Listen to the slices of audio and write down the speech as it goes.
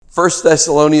1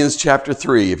 Thessalonians chapter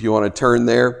 3, if you want to turn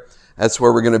there, that's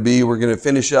where we're going to be. We're going to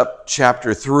finish up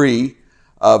chapter 3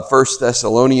 of 1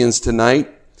 Thessalonians tonight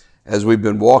as we've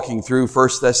been walking through 1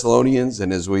 Thessalonians,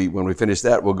 and when we finish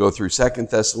that, we'll go through 2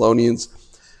 Thessalonians.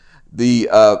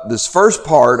 This first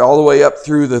part, all the way up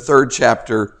through the third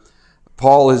chapter,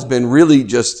 Paul has been really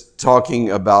just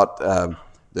talking about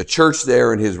the church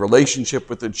there and his relationship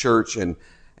with the church and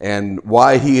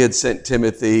why he had sent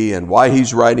Timothy and why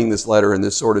he's writing this letter and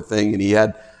this sort of thing. And he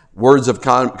had words of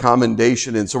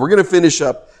commendation. And so we're going to finish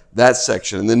up that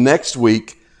section. And then next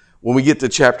week, when we get to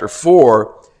chapter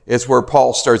 4, it's where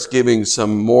Paul starts giving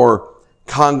some more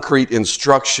concrete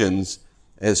instructions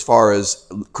as far as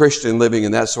Christian living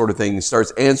and that sort of thing. He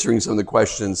starts answering some of the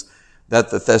questions that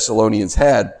the Thessalonians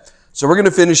had. So we're going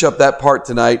to finish up that part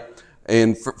tonight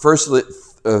in 1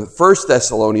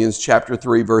 Thessalonians chapter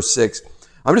 3, verse 6.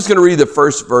 I'm just going to read the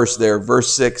first verse there,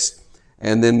 verse 6,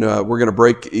 and then we're going to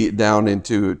break it down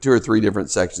into 2 or 3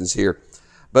 different sections here.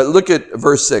 But look at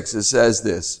verse 6. It says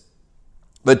this: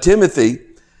 "But Timothy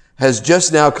has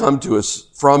just now come to us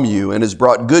from you and has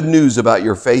brought good news about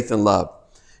your faith and love.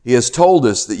 He has told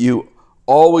us that you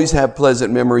always have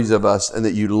pleasant memories of us and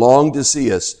that you long to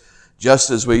see us,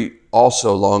 just as we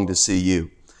also long to see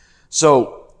you."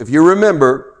 So, if you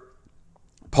remember,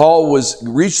 Paul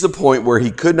reached the point where he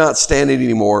could not stand it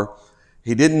anymore.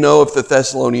 He didn't know if the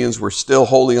Thessalonians were still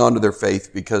holding on to their faith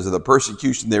because of the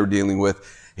persecution they were dealing with.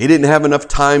 He didn't have enough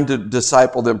time to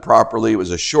disciple them properly. It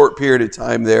was a short period of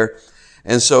time there.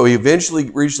 And so he eventually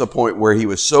reached the point where he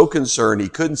was so concerned he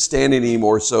couldn't stand it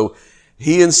anymore. So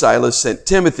he and Silas sent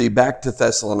Timothy back to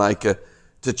Thessalonica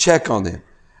to check on them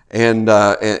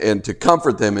and to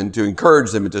comfort them and to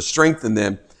encourage them and to strengthen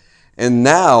them. And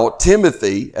now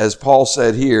Timothy, as Paul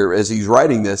said here, as he's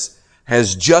writing this,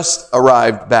 has just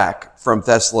arrived back from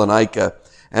Thessalonica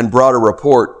and brought a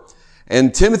report.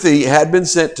 And Timothy had been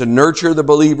sent to nurture the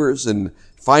believers and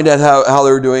find out how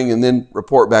they were doing and then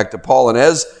report back to Paul. And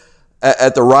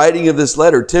at the writing of this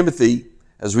letter, Timothy,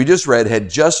 as we just read, had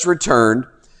just returned,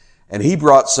 and he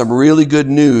brought some really good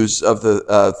news of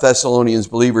the Thessalonians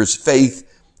believers' faith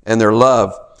and their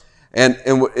love. And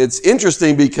it's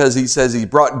interesting because he says he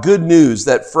brought good news.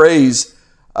 That phrase,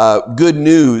 good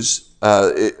news,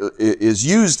 is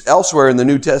used elsewhere in the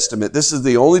New Testament. This is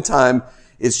the only time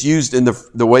it's used in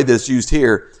the way that it's used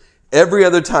here. Every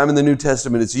other time in the New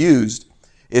Testament it's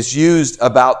used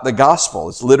about the gospel.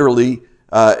 It's literally,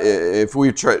 if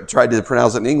we tried to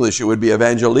pronounce it in English, it would be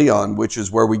evangelion, which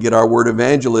is where we get our word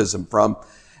evangelism from.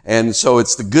 And so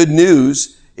it's the good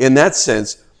news in that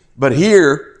sense. But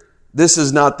here, this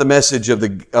is not the message of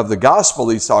the gospel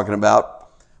he's talking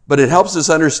about, but it helps us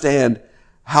understand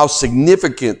how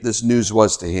significant this news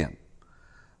was to him.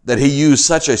 That he used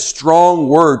such a strong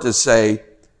word to say,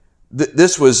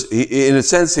 this was, in a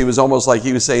sense, he was almost like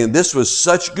he was saying, this was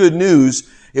such good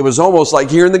news, it was almost like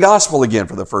hearing the gospel again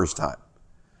for the first time.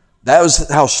 That was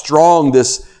how strong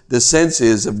this sense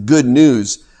is of good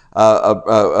news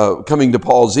coming to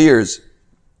Paul's ears.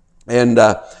 And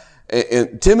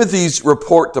Timothy's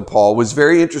report to Paul was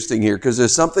very interesting here because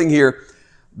there's something here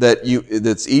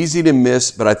that's easy to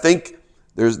miss, but I think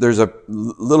there's a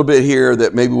little bit here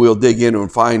that maybe we'll dig into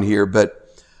and find here.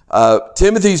 But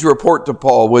Timothy's report to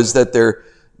Paul was that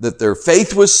their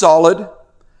faith was solid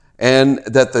and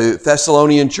that the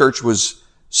Thessalonian church was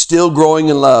still growing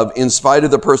in love in spite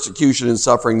of the persecution and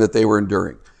suffering that they were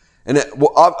enduring. And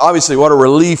obviously, what a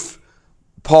relief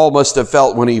Paul must have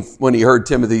felt when he heard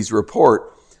Timothy's report,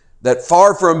 that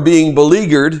far from being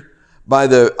beleaguered by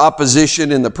the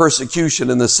opposition and the persecution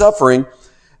and the suffering,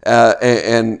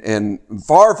 and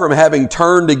far from having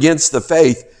turned against the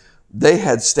faith, they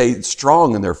had stayed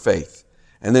strong in their faith.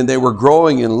 And then they were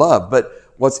growing in love. But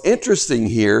what's interesting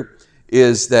here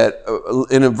is that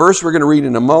in a verse we're going to read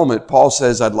in a moment, Paul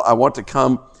says, I want to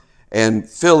come and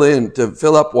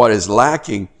fill up what is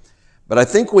lacking. But I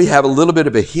think we have a little bit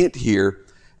of a hint here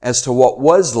as to what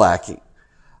was lacking.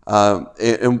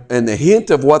 And the hint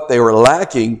of what they were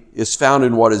lacking is found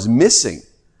in what is missing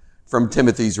from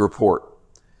Timothy's report.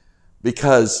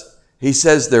 Because he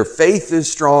says their faith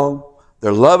is strong,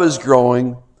 their love is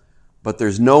growing, but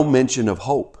there's no mention of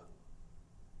hope.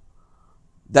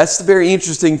 That's the very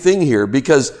interesting thing here,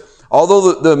 because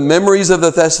although the memories of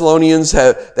the Thessalonians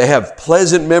have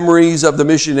pleasant memories of the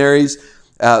missionaries,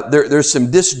 there's some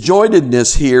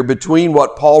disjointedness here between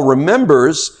what Paul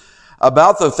remembers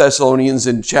about the Thessalonians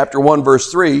in chapter 1,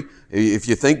 verse 3. If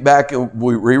you think back, and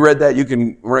we reread that,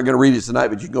 we're not going to read it tonight,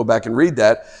 but you can go back and read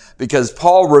that, because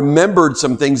Paul remembered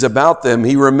some things about them.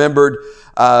 He remembered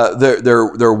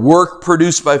their work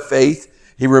produced by faith.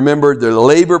 He remembered their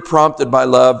labor prompted by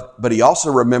love, but he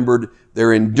also remembered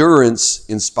their endurance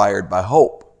inspired by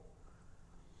hope.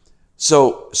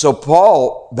 So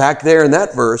Paul, back there in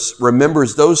that verse,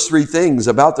 remembers those three things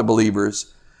about the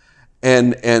believers.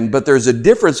 But there's a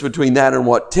difference between that and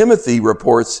what Timothy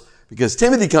reports, because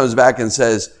Timothy comes back and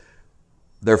says,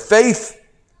 their faith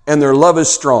and their love is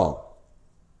strong.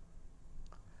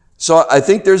 So I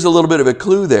think there's a little bit of a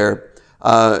clue there.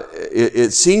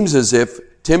 It seems as if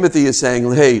Timothy is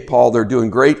saying, hey, Paul, they're doing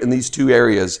great in these two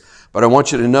areas, but I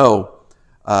want you to know,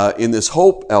 in this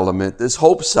hope element, this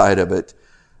hope side of it,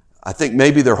 I think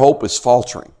maybe their hope is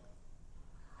faltering.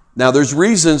 Now, there's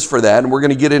reasons for that, and we're going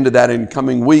to get into that in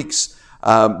coming weeks.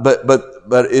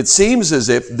 But it seems as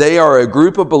if they are a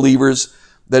group of believers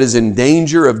that is in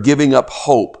danger of giving up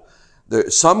hope.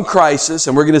 There's some crisis,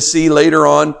 and we're going to see later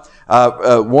on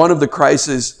one of the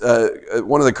crises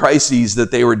that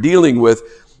they were dealing with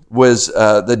was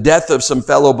the death of some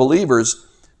fellow believers,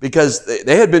 because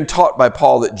they had been taught by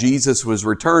Paul that Jesus was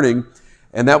returning,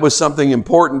 and that was something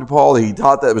important to Paul. He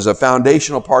taught that it was a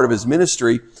foundational part of his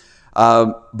ministry.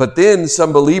 But then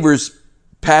some believers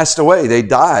passed away. They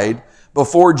died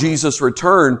before Jesus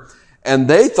returned, and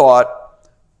they thought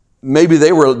maybe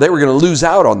they were going to lose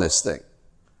out on this thing.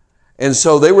 And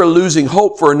so they were losing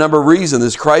hope for a number of reasons.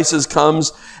 This crisis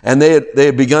comes, and they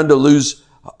had begun to lose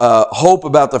hope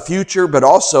about the future, but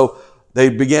also they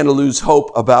began to lose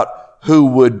hope about who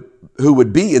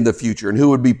would be in the future and who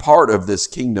would be part of this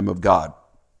kingdom of God.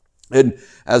 And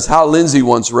as Hal Lindsey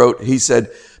once wrote, he said,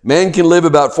 man can live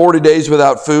about 40 days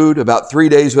without food, about 3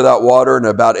 days without water, and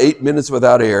about 8 minutes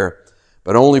without air,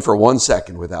 but only for 1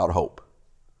 second without hope.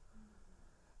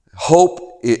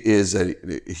 Hope is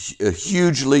a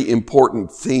hugely important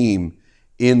theme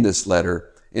in this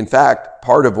letter. In fact,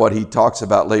 part of what he talks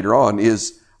about later on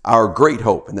is our great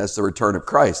hope, and that's the return of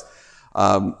Christ.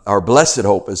 Our blessed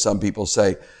hope, as some people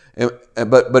say.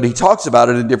 But he talks about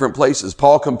it in different places.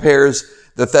 Paul compares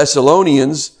the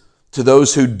Thessalonians to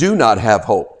those who do not have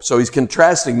hope. So he's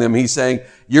contrasting them. He's saying,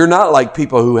 you're not like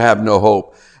people who have no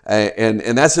hope.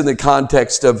 And that's in the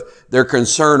context of their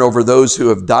concern over those who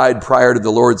have died prior to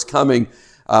the Lord's coming,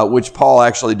 which Paul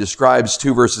actually describes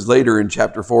 2 verses later in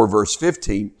chapter 4, verse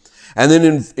 15. And then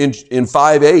in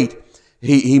 5:8,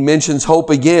 he mentions hope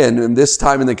again, and this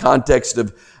time in the context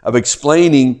of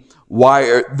explaining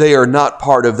why they are not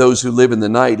part of those who live in the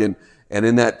night. And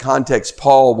in that context,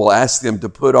 Paul will ask them to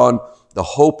put on the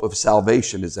hope of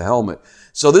salvation as a helmet.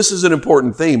 So this is an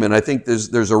important theme, and I think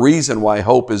there's a reason why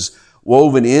hope is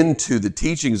woven into the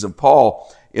teachings of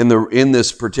Paul in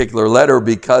this particular letter,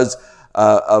 because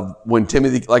of when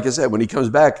Timothy, like I said, when he comes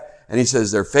back and he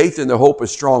says their faith and their hope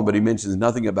is strong, but he mentions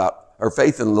nothing about, or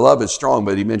faith and love is strong,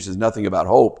 but he mentions nothing about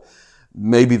hope.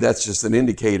 Maybe that's just an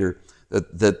indicator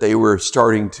that they were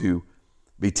starting to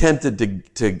be tempted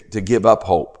to give up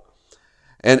hope.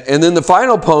 And then the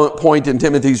final point in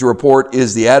Timothy's report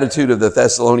is the attitude of the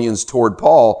Thessalonians toward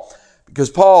Paul. Because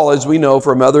Paul, as we know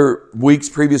from other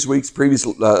previous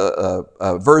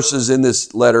verses in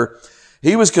this letter,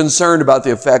 he was concerned about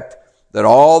the effect that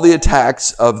all the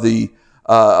attacks of these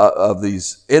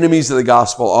enemies of the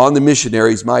gospel on the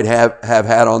missionaries might have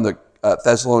had on the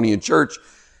Thessalonian church.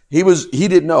 He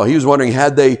didn't know. He was wondering,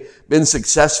 had they been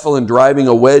successful in driving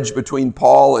a wedge between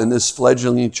Paul and this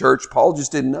fledgling church? Paul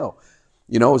just didn't know.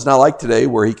 It's not like today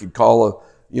where he could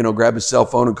grab his cell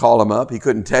phone and call him up. He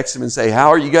couldn't text him and say, how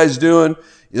are you guys doing?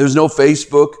 There's no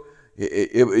Facebook.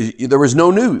 There was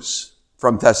no news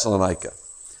from Thessalonica.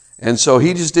 And so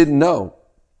he just didn't know.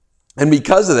 And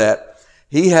because of that,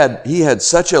 he had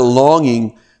such a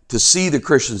longing to see the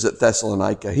Christians at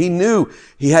Thessalonica. He knew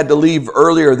he had to leave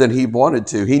earlier than he wanted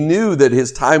to. He knew that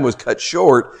his time was cut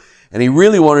short, and he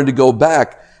really wanted to go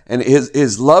back. And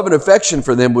his love and affection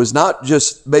for them was not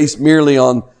just based merely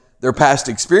on their past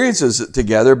experiences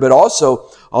together, but also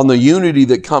on the unity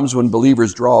that comes when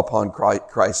believers draw upon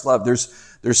Christ's love.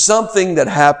 There's something that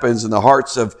happens in the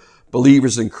hearts of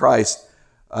believers in Christ.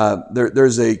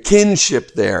 There's a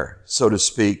kinship there, so to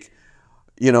speak.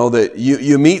 That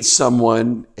you meet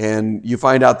someone and you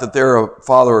find out that they're a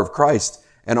follower of Christ,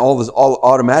 and all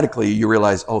automatically you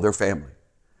realize, oh, they're family.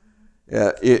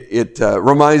 It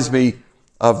reminds me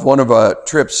of one of our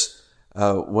trips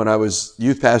when I was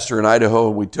youth pastor in Idaho.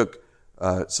 We took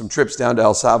some trips down to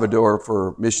El Salvador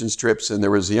for missions trips, and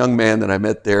there was a young man that I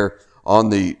met there on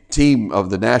the team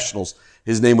of the Nationals.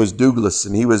 His name was Douglas,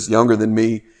 and he was younger than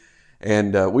me,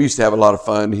 and we used to have a lot of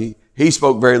fun. He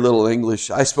spoke very little English.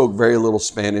 I spoke very little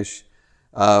Spanish,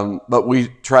 but we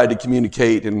tried to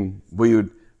communicate, and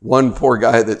one poor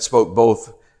guy that spoke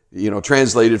both,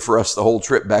 translated for us the whole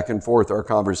trip back and forth, our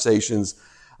conversations.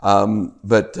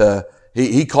 But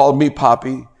he called me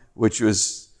Papi, which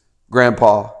was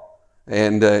Grandpa,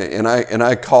 and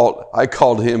I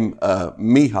called him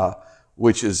Miha,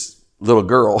 which is little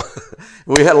girl.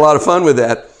 We had a lot of fun with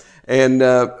that. And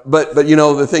but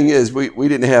the thing is, we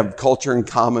didn't have culture in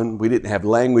common. We didn't have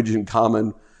language in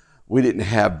common. We didn't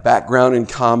have background in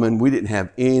common. We didn't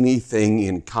have anything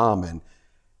in common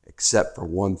except for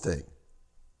one thing: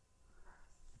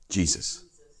 Jesus.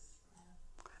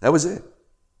 That was it.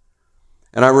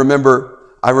 And I remember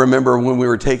when we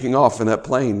were taking off in that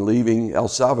plane, leaving El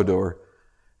Salvador,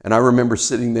 and I remember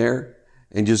sitting there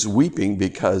and just weeping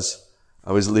because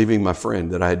I was leaving my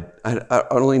friend that I'd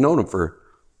only known him for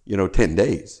 10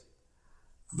 days.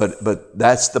 But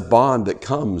that's the bond that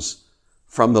comes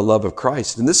from the love of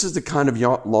Christ. And this is the kind of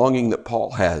longing that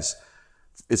Paul has.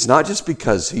 It's not just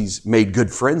because he's made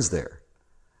good friends there,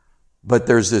 but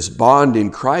there's this bond in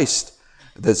Christ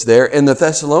that's there. And the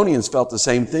Thessalonians felt the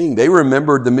same thing. They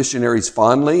remembered the missionaries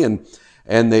fondly, and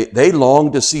they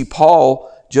longed to see Paul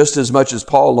just as much as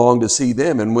Paul longed to see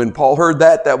them. And when Paul heard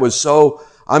that was so,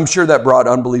 I'm sure that brought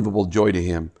unbelievable joy to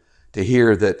him to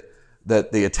hear that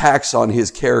the attacks on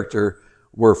his character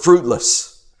were fruitless,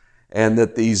 and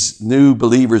that these new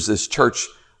believers, this church,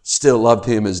 still loved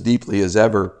him as deeply as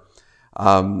ever.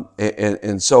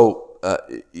 So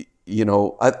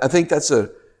I think that's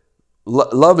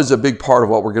love is a big part of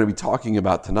what we're going to be talking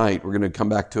about tonight. We're going to come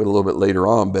back to it a little bit later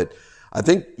on, but I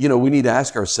think, we need to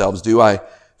ask ourselves, do I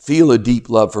feel a deep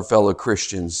love for fellow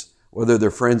Christians, whether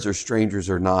they're friends or strangers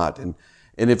or not? And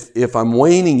if I'm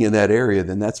waning in that area,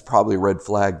 then that's probably a red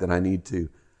flag that I need to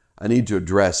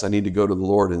address. I need to go to the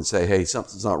Lord and say, hey,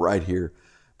 something's not right here,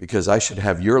 because I should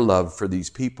have your love for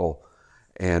these people.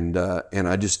 And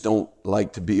I just don't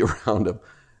like to be around them,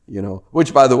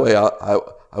 which, by the way,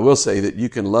 I will say that you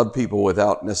can love people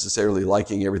without necessarily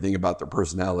liking everything about their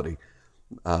personality.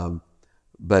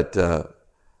 But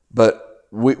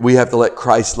we have to let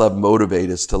Christ's love motivate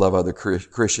us to love other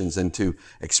Christians and to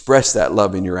express that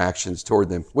love in your actions toward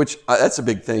them, which that's a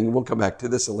big thing. We'll come back to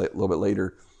this a little bit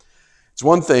later. It's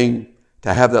one thing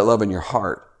to have that love in your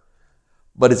heart,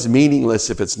 but it's meaningless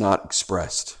if it's not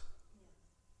expressed.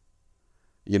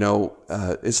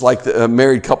 It's like a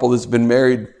married couple that's been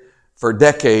married for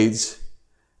decades,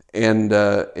 and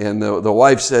the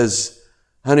wife says,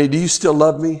 honey, do you still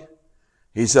love me?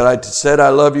 He said, I said I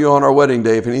love you on our wedding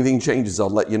day. If anything changes, I'll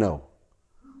let you know.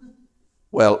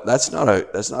 Well, that's not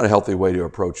a healthy way to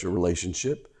approach a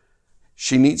relationship.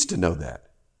 She needs to know that,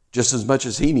 just as much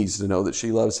as he needs to know that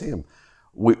she loves him.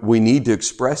 We need to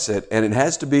express it, and it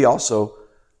has to be also,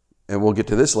 and we'll get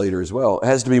to this later as well, it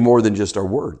has to be more than just our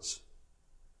words.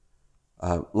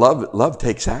 Love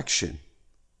takes action.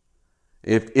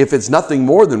 If it's nothing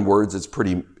more than words, it's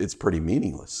pretty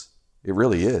meaningless. It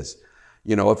really is.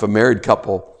 If a married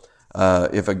couple,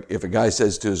 if a guy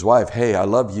says to his wife, hey, I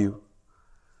love you,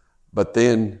 but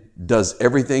then does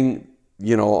everything,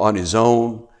 on his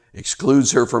own,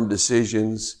 excludes her from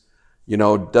decisions,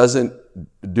 doesn't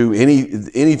do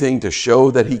anything to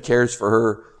show that he cares for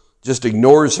her, just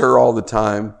ignores her all the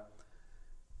time,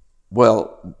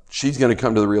 well, she's going to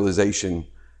come to the realization,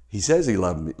 he says he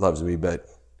loves me, but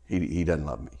he doesn't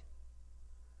love me.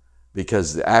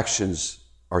 Because the actions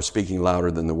are speaking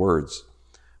louder than the words.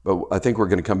 But I think we're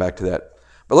going to come back to that.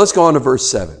 But let's go on to verse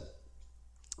 7.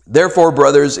 Therefore,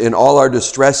 brothers, in all our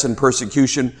distress and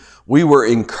persecution, we were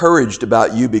encouraged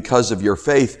about you because of your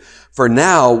faith. For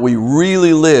now we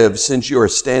really live, since you are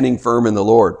standing firm in the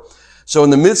Lord. So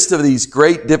in the midst of these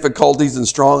great difficulties and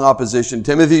strong opposition,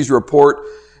 Timothy's report,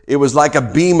 it was like a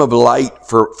beam of light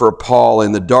for Paul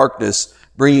in the darkness,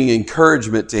 bringing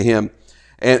encouragement to him.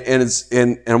 And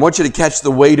I want you to catch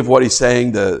the weight of what he's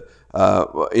saying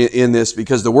in this,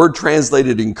 because the word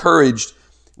translated encouraged,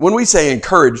 when we say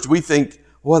encouraged, we think,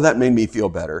 well, that made me feel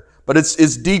better. But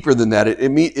it's deeper than that.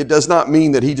 It does not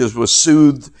mean that he just was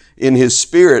soothed in his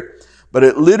spirit, but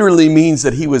it literally means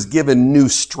that he was given new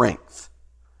strength.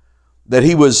 That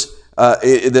he was,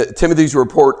 Timothy's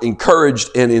report encouraged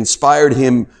and inspired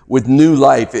him with new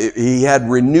life. He had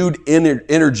renewed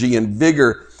energy and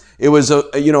vigor. It was,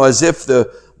 as if the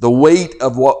weight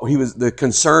of what he was, the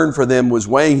concern for them was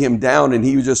weighing him down, and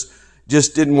he just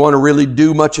didn't want to really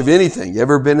do much of anything. You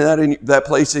ever been in that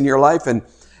place in your life?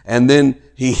 And then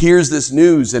he hears this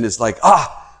news, and it's like,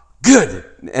 good.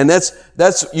 And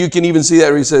that's you can even see that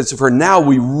where he says, for now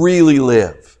we really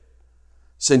live,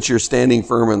 since you're standing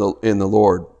firm in the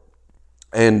Lord.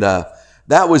 And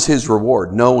that was his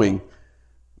reward, knowing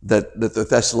that the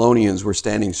Thessalonians were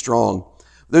standing strong.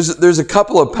 There's a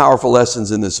couple of powerful lessons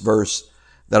in this verse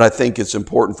that I think it's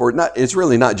important for. It's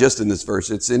really not just in this verse.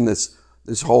 It's in this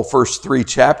whole first 3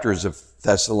 chapters of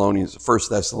Thessalonians, 1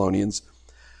 Thessalonians.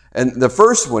 And the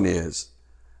first one is,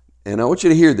 and I want you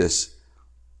to hear this,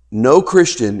 no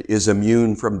Christian is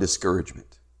immune from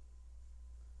discouragement.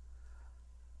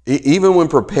 Even when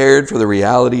prepared for the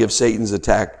reality of Satan's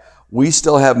attack, we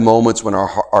still have moments when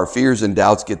our fears and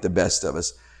doubts get the best of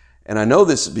us. And I know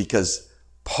this because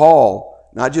Paul,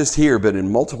 not just here, but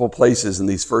in multiple places in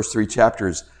these first 3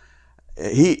 chapters,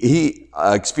 he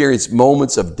experienced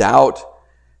moments of doubt,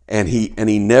 and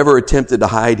he never attempted to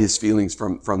hide his feelings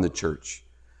from the church.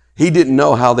 He didn't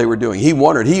know how they were doing. He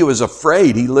wondered. He was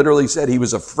afraid. He literally said he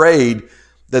was afraid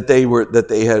that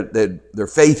their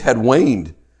faith had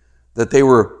waned, that they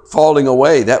were falling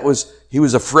away. He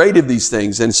was afraid of these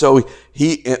things. And so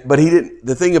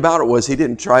the thing about it was he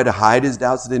didn't try to hide his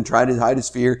doubts. He didn't try to hide his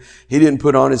fear. He didn't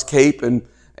put on his cape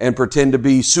and pretend to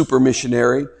be super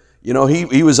missionary.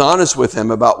 He was honest with them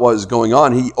about what was going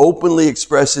on. He openly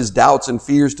expressed his doubts and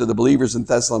fears to the believers in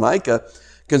Thessalonica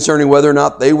concerning whether or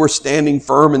not they were standing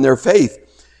firm in their faith.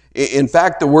 In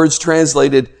fact, the words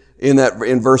translated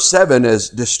in verse 7 as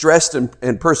distressed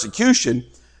and persecution,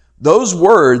 those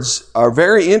words are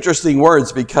very interesting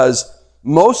words because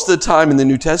most of the time in the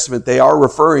New Testament they are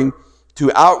referring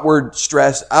to outward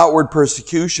stress, outward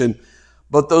persecution,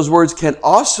 but those words can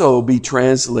also be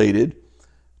translated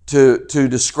to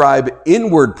describe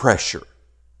inward pressure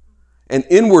and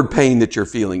inward pain that you're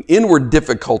feeling, inward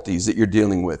difficulties that you're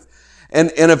dealing with.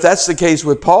 And if that's the case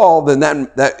with Paul, then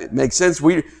that makes sense.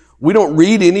 We don't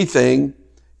read anything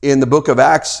in the book of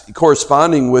Acts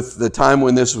corresponding with the time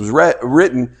when this was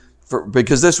written,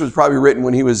 because this was probably written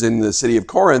when he was in the city of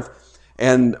Corinth.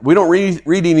 And we don't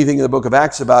read anything in the book of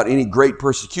Acts about any great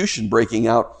persecution breaking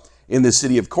out in the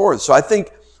city of Corinth. So I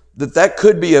think that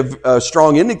could be a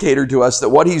strong indicator to us that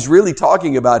what he's really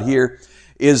talking about here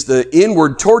is the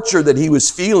inward torture that he was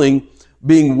feeling,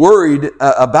 being worried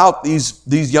about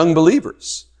these young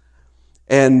believers.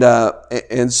 And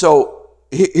so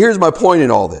here's my point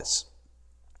in all this.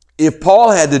 If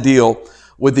Paul had to deal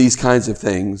with these kinds of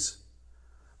things,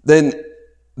 then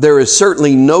there is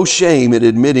certainly no shame in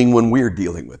admitting when we're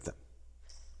dealing with them.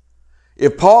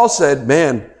 If Paul said,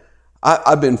 man,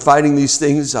 I've been fighting these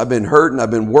things, I've been hurt and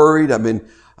I've been worried, I've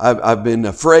been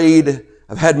afraid,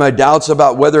 I've had my doubts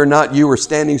about whether or not you were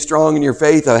standing strong in your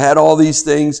faith, I've had all these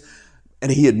things,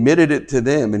 and he admitted it to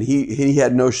them, and he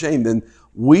had no shame, then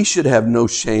we should have no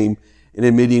shame in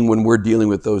admitting when we're dealing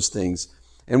with those things.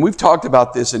 And we've talked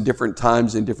about this in different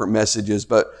times, in different messages,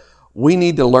 but we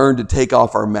need to learn to take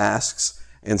off our masks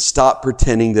and stop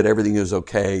pretending that everything is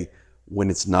okay when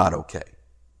it's not okay.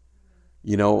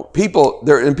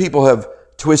 People have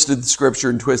twisted the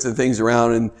scripture and twisted things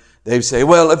around, and they say,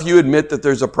 well, if you admit that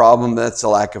there's a problem, that's a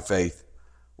lack of faith.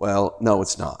 Well, no,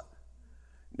 it's not.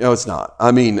 No, it's not.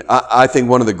 I mean, I think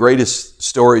one of the greatest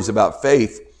stories about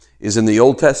faith is in the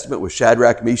Old Testament with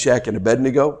Shadrach, Meshach, and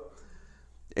Abednego.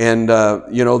 And,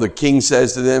 the king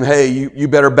says to them, hey, you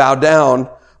better bow down.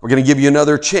 We're going to give you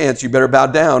another chance. You better bow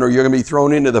down or you're going to be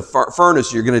thrown into the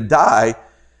furnace. You're going to die.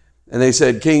 And they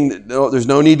said, King, no, there's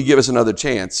no need to give us another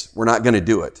chance. We're not going to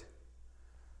do it.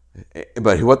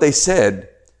 But what they said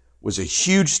was a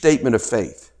huge statement of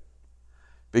faith,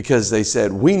 because they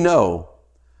said, we know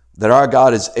that our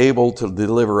God is able to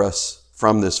deliver us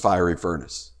from this fiery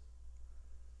furnace.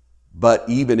 But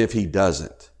even if he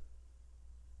doesn't,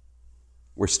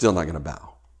 we're still not going to bow.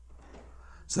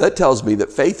 So that tells me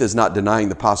that faith is not denying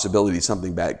the possibility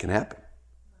something bad can happen.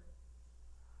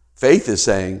 Faith is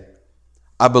saying,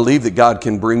 I believe that God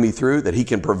can bring me through, that he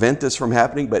can prevent this from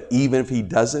happening, but even if he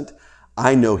doesn't,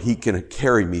 I know he can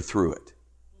carry me through it.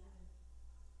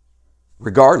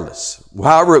 Regardless,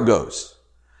 however it goes.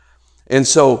 And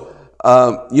so,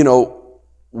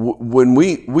 when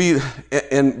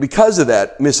and because of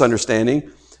that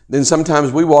misunderstanding, then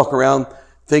sometimes we walk around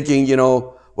thinking,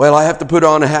 well, I have to put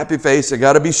on a happy face. I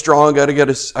got to be strong. I got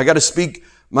to speak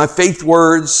my faith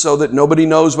words so that nobody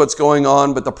knows what's going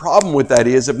on. But the problem with that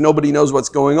is if nobody knows what's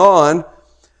going on,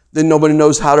 then nobody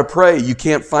knows how to pray. You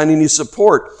can't find any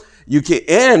support.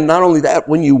 And not only that,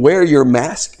 when you wear your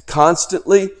mask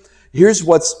constantly, here's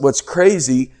what's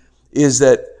crazy is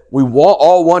that we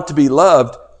all want to be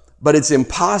loved, but it's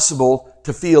impossible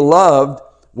to feel loved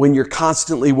when you're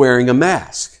constantly wearing a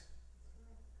mask.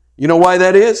 You know why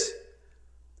that is?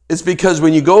 It's because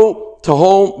when you go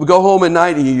home at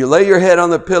night and you lay your head on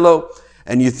the pillow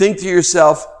and you think to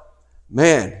yourself,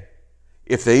 man,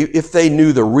 if they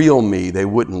knew the real me, they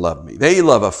wouldn't love me. They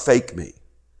love a fake me.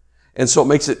 And so it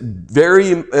makes it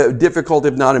very difficult,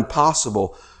 if not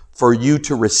impossible, for you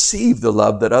to receive the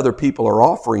love that other people are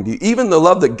offering to you. Even the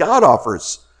love that God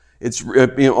offers, it's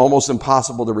almost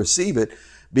impossible to receive it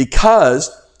because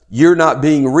you're not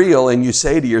being real and you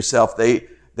say to yourself, they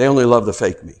only love the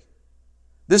fake me.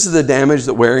 This is the damage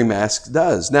that wearing masks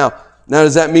does. Now Now,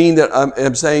 does that mean that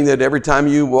I'm saying that every time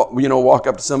you walk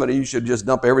up to somebody, you should just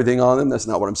dump everything on them? That's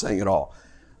not what I'm saying at all.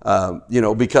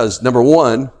 Because number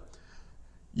one,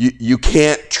 you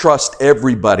can't trust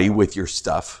everybody with your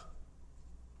stuff.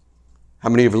 How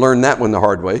many have learned that one the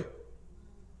hard way?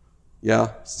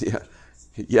 Yeah.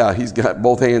 He's got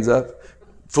both hands up,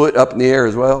 foot up in the air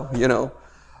as well.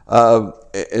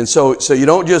 And so you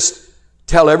don't just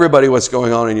tell everybody what's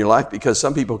going on in your life, because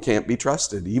some people can't be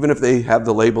trusted. Even if they have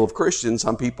the label of Christian,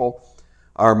 some people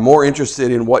are more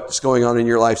interested in what's going on in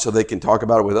your life so they can talk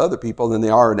about it with other people than they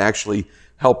are in actually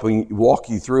helping walk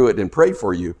you through it and pray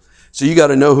for you. So you got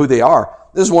to know who they are.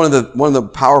 This is one of the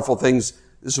powerful things.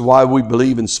 This is why we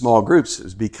believe in small groups,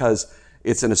 is because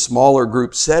it's in a smaller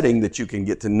group setting that you can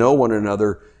get to know one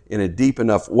another in a deep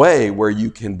enough way where you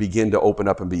can begin to open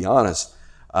up and be honest.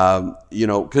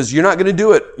 Because you're not going to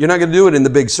do it. You're not going to do it in the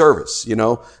big service.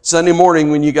 Sunday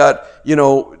morning when you got,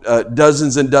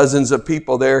 dozens and dozens of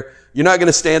people there, you're not going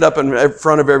to stand up in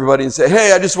front of everybody and say,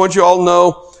 "Hey, I just want you all to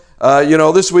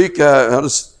know, this week, I'll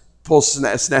just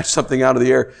snatch something out of the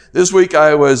air. This week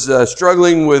I was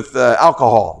struggling with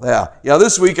alcohol. Yeah.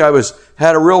 This week I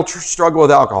had a real struggle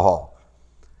with alcohol."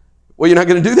 Well, you're not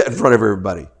going to do that in front of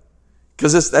everybody,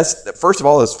 because that's first of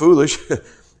all, that's foolish,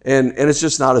 and it's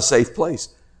just not a safe place.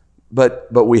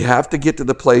 But we have to get to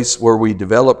the place where we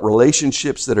develop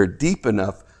relationships that are deep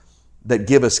enough that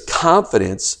give us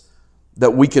confidence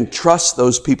that we can trust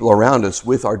those people around us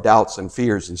with our doubts and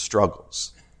fears and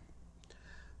struggles.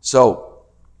 So,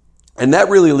 and that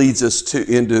really leads us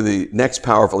into the next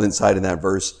powerful insight in that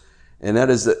verse, and that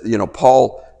is that,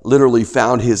 Paul literally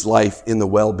found his life in the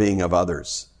well-being of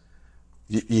others.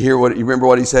 You remember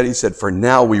what he said? He said, "For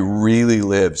now we really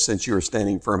live, since you are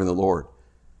standing firm in the Lord."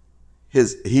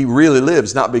 He really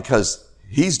lives not because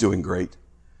he's doing great.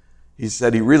 He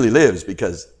said he really lives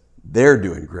because they're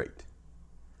doing great.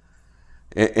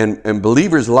 And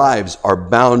believers' lives are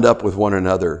bound up with one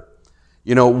another.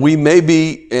 We may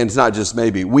be, and it's not just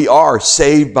maybe, we are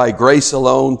saved by grace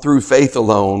alone, through faith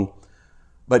alone,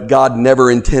 but God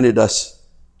never intended us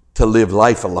to live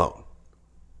life alone.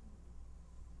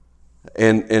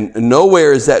 And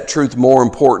nowhere is that truth more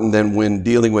important than when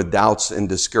dealing with doubts and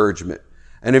discouragement.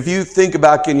 And if you think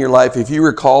back in your life, if you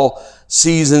recall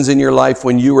seasons in your life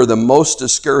when you were the most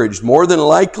discouraged, more than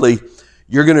likely,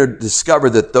 you're going to discover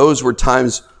that those were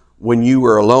times when you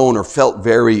were alone or felt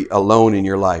very alone in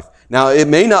your life. Now, it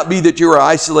may not be that you were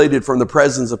isolated from the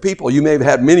presence of people. You may have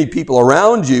had many people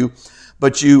around you,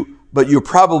 but you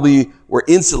probably were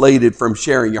insulated from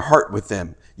sharing your heart with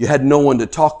them. You had no one to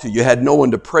talk to. You had no one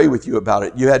to pray with you about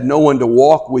it. You had no one to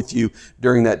walk with you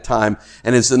during that time.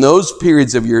 And it's in those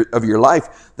periods of your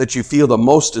life that you feel the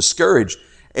most discouraged.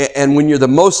 And when you're the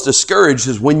most discouraged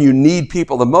is when you need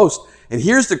people the most. And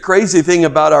here's the crazy thing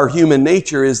about our human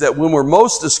nature is that when we're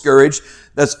most discouraged,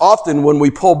 that's often when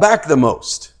we pull back the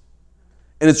most.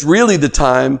 And it's really the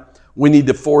time we need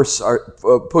to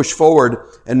push forward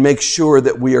and make sure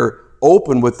that we are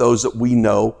open with those that we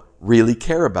know really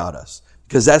care about us.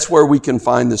 Because that's where we can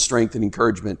find the strength and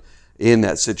encouragement in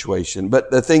that situation.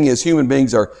 But the thing is, human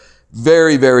beings are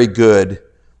very, very good.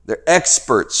 They're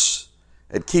experts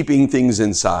at keeping things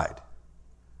inside.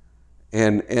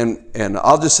 And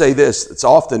I'll just say this, it's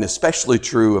often especially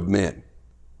true of men.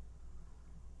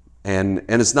 And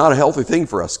it's not a healthy thing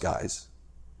for us guys,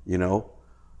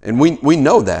 And we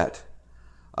know that.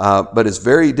 But it's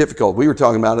very difficult. We were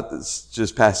talking about it this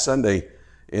just past Sunday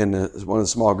in one of the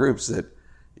small groups that,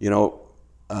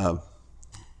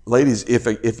 ladies,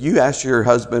 if you ask your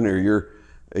husband or your,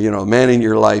 a man in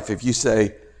your life, if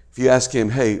you ask him,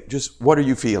 "Hey, just what are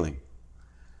you feeling?"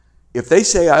 If they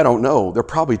say, "I don't know," they're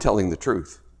probably telling the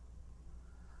truth.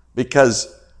 Because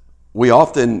we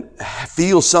often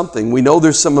feel something. We know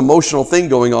there's some emotional thing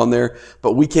going on there,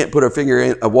 but we can't put our finger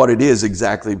in what it is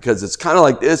exactly, because it's kind of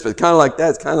like this, but it's kind of like that,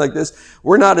 it's kind of like this.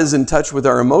 We're not as in touch with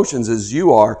our emotions as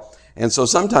you are. And so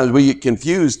sometimes we get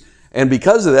confused. And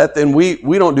because of that, then we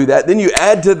don't do that. Then you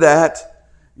add to that,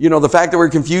 the fact that we're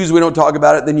confused, we don't talk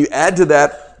about it. Then you add to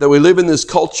that we live in this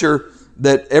culture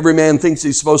that every man thinks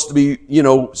he's supposed to be,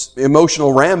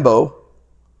 emotional Rambo,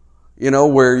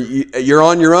 where you're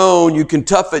on your own, you can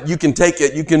tough it, you can take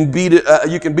it, you can beat it,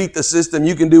 you can beat the system,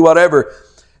 you can do whatever.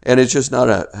 And it's just not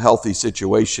a healthy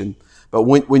situation. But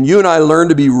when you and I learn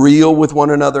to be real with one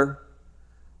another,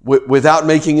 without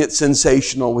making it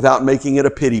sensational, without making it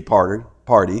a pity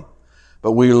party,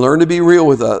 but we learn to be real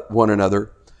with one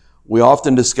another, we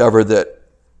often discover that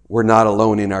we're not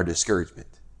alone in our discouragement,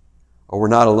 or we're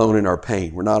not alone in our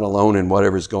pain. We're not alone in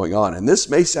whatever's going on. And this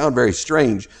may sound very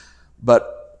strange,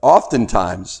 but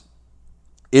oftentimes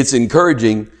it's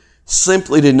encouraging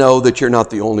simply to know that you're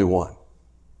not the only one.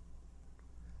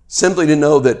 Simply to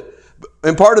know that,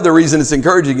 and part of the reason it's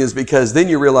encouraging is because then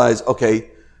you realize,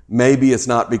 okay, maybe it's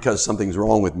not because something's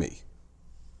wrong with me.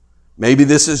 Maybe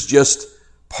this is just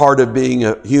part of being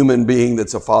a human being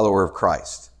that's a follower of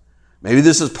Christ. Maybe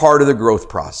this is part of the growth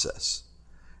process.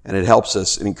 And it helps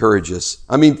us and encourages us.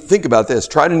 I mean, think about this.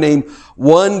 Try to name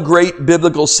one great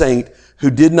biblical saint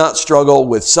who did not struggle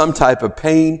with some type of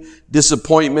pain,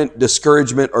 disappointment,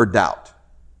 discouragement, or doubt.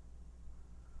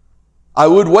 I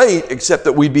would wait, except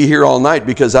that we'd be here all night,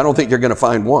 because I don't think you're going to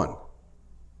find one.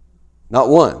 Not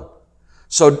one.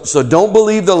 So don't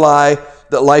believe the lie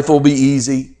that life will be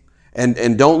easy,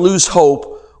 and don't lose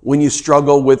hope when you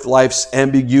struggle with life's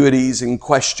ambiguities and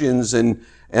questions and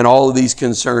all of these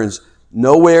concerns.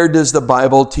 Nowhere does the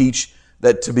Bible teach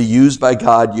that to be used by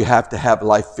God, you have to have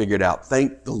life figured out.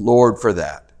 Thank the Lord for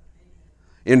that.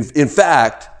 In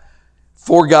fact,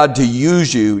 for God to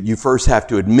use you, you first have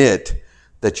to admit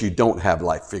that you don't have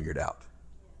life figured out.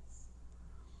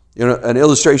 You know, an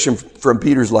illustration from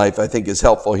Peter's life, I think, is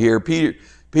helpful here. Peter,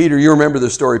 you remember the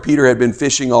story. Peter had been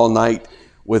fishing all night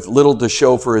with little to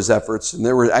show for his efforts. And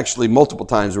there were actually multiple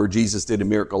times where Jesus did a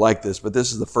miracle like this, but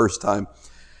this is the first time.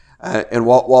 And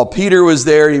while Peter was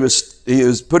there, he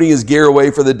was putting his gear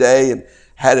away for the day and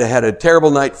had a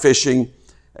terrible night fishing.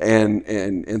 And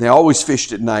they always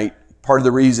fished at night. Part of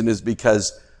the reason is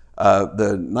because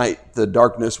the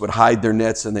darkness would hide their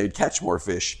nets and they'd catch more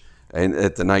fish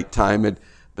at the night time.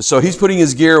 So he's putting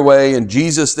his gear away, and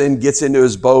Jesus then gets into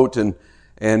his boat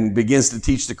and begins to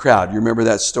teach the crowd. You remember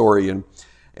that story.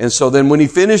 And so then when he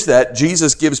finished that,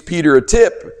 Jesus gives Peter a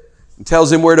tip and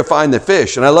tells him where to find the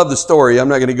fish. And I love the story. I'm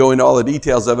not going to go into all the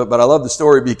details of it, but I love the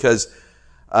story because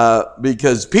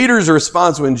Peter's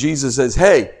response when Jesus says,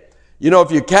 hey, you know,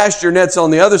 if you cast your nets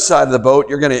on the other side of the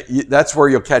boat, that's where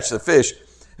you'll catch the fish.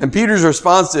 And Peter's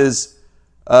response is,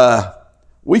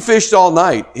 we fished all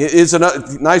night. It's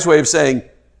a nice way of saying,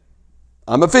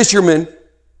 I'm a fisherman.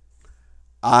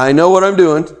 I know what I'm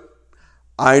doing.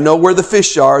 I know where the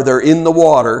fish are. They're in the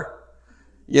water,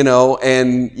 you know,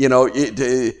 and, you know,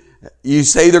 you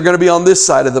say they're going to be on this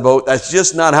side of the boat. That's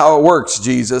just not how it works,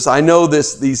 Jesus. I know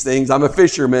these things. I'm a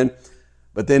fisherman.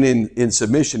 But then in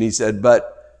submission, he said,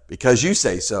 but because you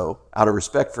say so, out of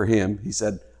respect for him, he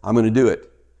said, I'm going to do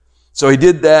it. So he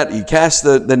did that. He cast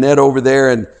the net over there,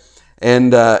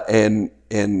 and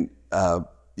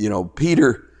you know,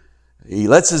 Peter, he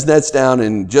lets his nets down,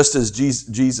 and just as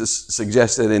Jesus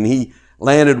suggested, and he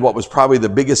landed what was probably the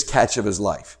biggest catch of his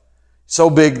life. So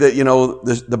big that, you know,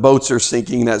 the boats are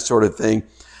sinking, that sort of thing.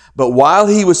 But while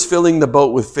he was filling the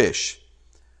boat with fish,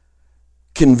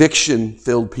 conviction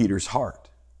filled Peter's heart.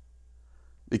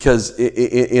 Because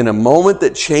in a moment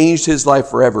that changed his life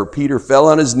forever, Peter fell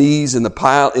on his knees in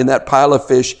that pile of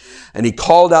fish, and he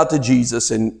called out to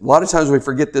Jesus. And a lot of times we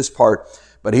forget this part,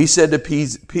 but he said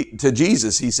to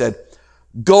Jesus, he said,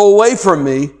 go away from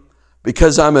me,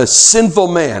 because I'm a sinful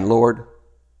man, Lord.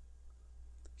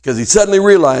 Because he suddenly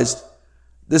realized,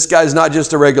 this guy's not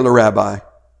just a regular rabbi.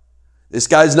 This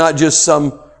guy's not just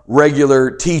some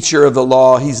regular teacher of the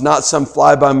law. He's not some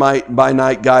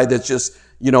fly-by-night guy that's just,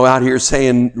 you know, out here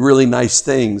saying really nice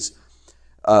things.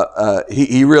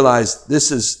 He realized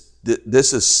this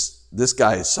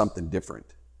guy is something different.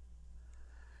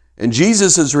 And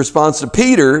Jesus' response to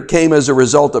Peter came as a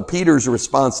result of Peter's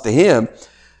response to him,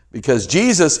 because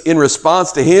Jesus, in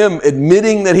response to him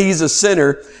admitting that he's a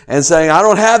sinner and saying, I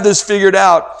don't have this figured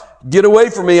out, get away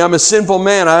from me, I'm a sinful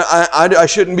man, I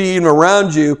shouldn't be even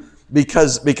around you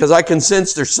because I can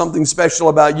sense there's something special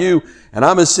about you, and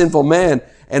I'm a sinful man.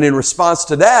 And in response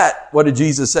to that, what did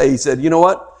Jesus say? He said, you know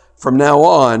what? From now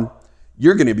on,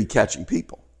 you're going to be catching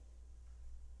people.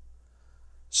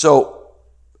 So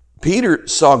Peter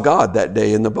saw God that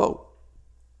day in the boat.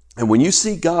 And when you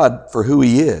see God for who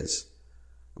he is,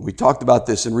 we talked about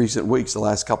this in recent weeks, the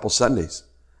last couple Sundays.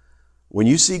 When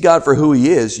you see God for who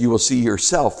he is, you will see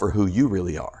yourself for who you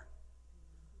really are.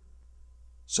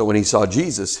 So when he saw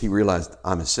Jesus, he realized,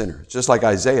 I'm a sinner. It's just like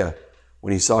Isaiah,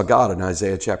 when he saw God in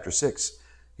Isaiah chapter 6.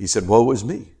 He said, woe is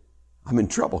me. I'm in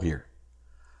trouble here.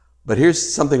 But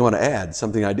here's something I want to add,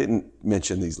 something I didn't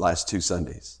mention these last 2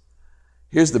 Sundays.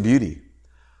 Here's the beauty.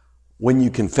 When you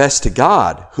confess to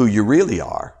God who you really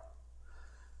are,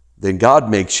 then God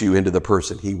makes you into the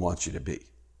person he wants you to be.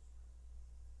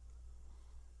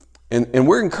 And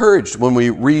we're encouraged when we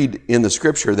read in the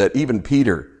scripture that even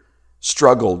Peter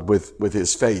struggled with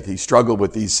his faith. He struggled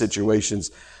with these situations.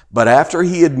 But after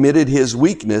he admitted his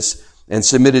weakness and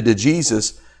submitted to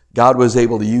Jesus, God was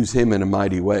able to use him in a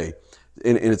mighty way.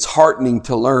 And it's heartening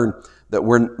to learn that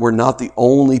we're not the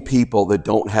only people that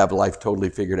don't have life totally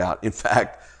figured out. In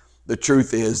fact, the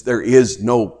truth is there is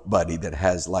nobody that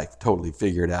has life totally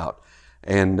figured out.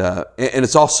 And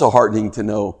it's also heartening to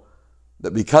know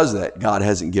that because of that, God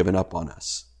hasn't given up on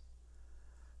us.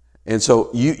 And so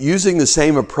using the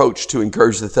same approach to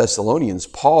encourage the Thessalonians,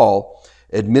 Paul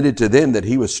admitted to them that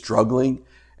he was struggling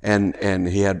and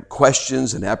he had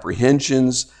questions and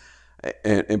apprehensions.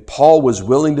 And Paul was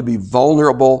willing to be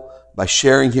vulnerable by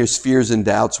sharing his fears and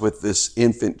doubts with this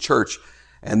infant church.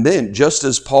 And then, just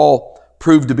as Paul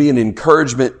proved to be an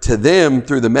encouragement to them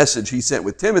through the message he sent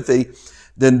with Timothy,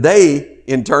 then they,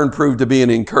 in turn, proved to be an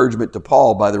encouragement to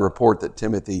Paul by the report that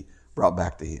Timothy brought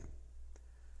back to him.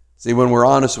 See, when we're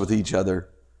honest with each other,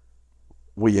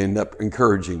 we end up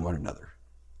encouraging one another.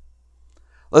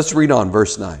 Let's read on,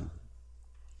 verse 9.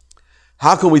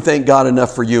 How can we thank God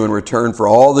enough for you in return for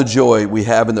all the joy we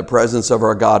have in the presence of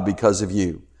our God because of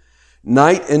you?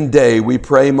 Night and day we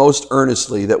pray most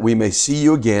earnestly that we may see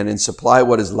you again and supply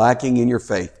what is lacking in your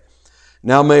faith.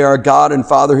 Now may our God and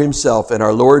Father himself and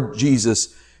our Lord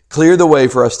Jesus clear the way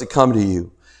for us to come to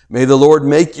you. May the Lord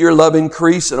make your love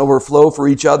increase and overflow for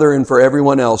each other and for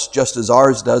everyone else, just as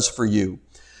ours does for you.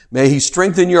 May he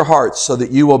strengthen your hearts so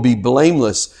that you will be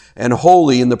blameless and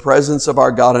holy in the presence of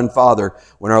our God and Father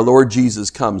when our Lord Jesus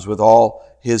comes with all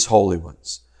his holy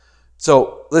ones.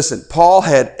 So listen, Paul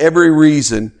had every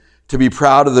reason to be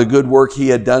proud of the good work he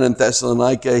had done in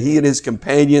Thessalonica. He and his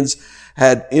companions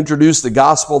had introduced the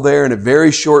gospel there in a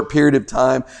very short period of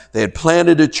time. They had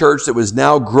planted a church that was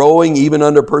now growing even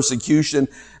under persecution.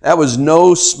 That was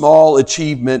no small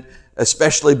achievement,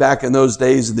 especially back in those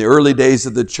days, in the early days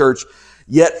of the church.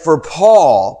 Yet for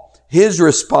Paul, his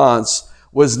response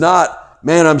was not,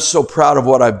 man, I'm so proud of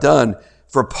what I've done.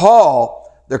 For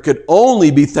Paul, there could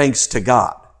only be thanks to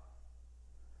God.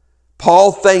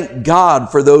 Paul thanked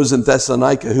God for those in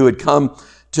Thessalonica who had come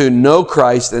to know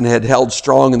Christ and had held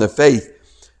strong in the faith.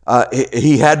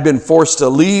 He had been forced to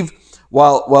leave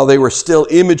while they were still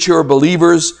immature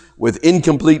believers with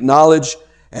incomplete knowledge.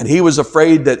 And he was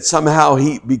afraid that somehow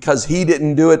because he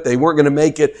didn't do it, they weren't going to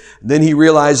make it. Then he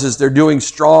realizes they're doing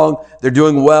strong, they're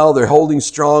doing well, they're holding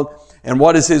strong. And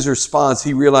what is his response?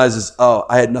 He realizes, oh,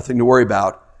 I had nothing to worry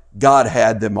about. God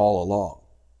had them all along.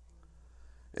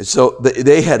 And so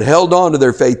they had held on to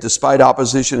their faith despite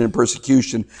opposition and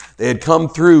persecution. They had come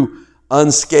through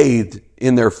unscathed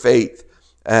in their faith.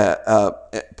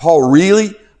 Paul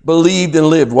really believed and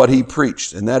lived what he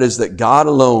preached, and that is that God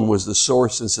alone was the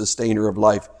source and sustainer of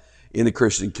life in the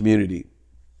Christian community.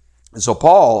 And so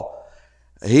Paul,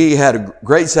 he had a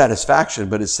great satisfaction,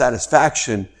 but his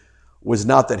satisfaction was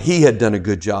not that he had done a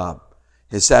good job.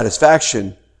 His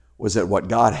satisfaction was at what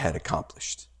God had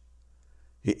accomplished.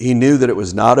 He knew that it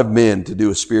was not of men to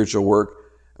do a spiritual work.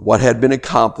 What had been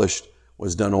accomplished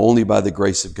was done only by the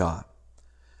grace of God.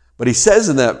 But he says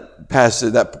in that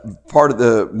passage, that part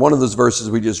of one of those verses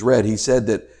we just read, he said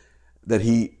that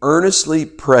he earnestly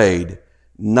prayed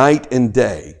night and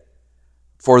day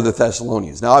for the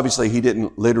Thessalonians. Now, obviously, he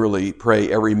didn't literally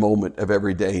pray every moment of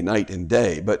every day, night and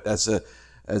day, but that's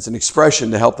an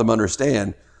expression to help them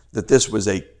understand that this was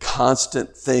a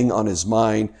constant thing on his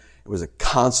mind. It was a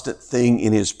constant thing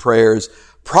in his prayers.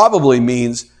 Probably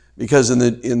means because in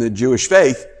the Jewish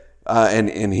faith,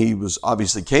 and he was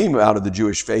obviously came out of the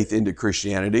Jewish faith into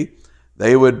Christianity,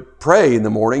 they would pray in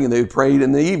the morning and they would pray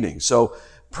in the evening. So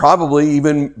probably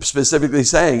even specifically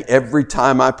saying, every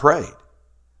time I prayed,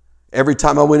 every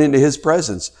time I went into his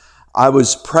presence, I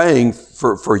was praying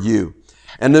for you.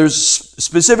 And there's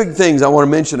specific things I want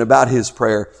to mention about his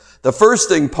prayer. The first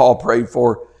thing Paul prayed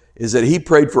for is that he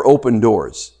prayed for open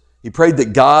doors. He prayed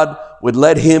that God would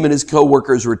let him and his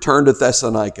co-workers return to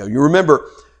Thessalonica. You remember,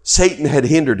 Satan had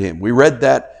hindered him. We read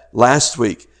that last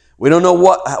week. We don't know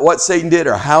what Satan did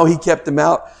or how he kept him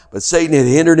out, but Satan had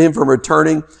hindered him from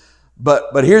returning.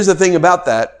 But here's the thing about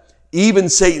that. Even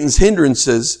Satan's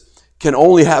hindrances can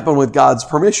only happen with God's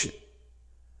permission.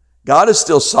 God is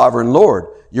still sovereign Lord.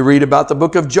 You read about the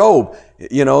book of Job,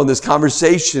 this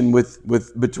conversation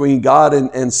between God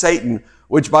and Satan,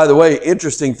 which, by the way,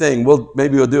 interesting thing,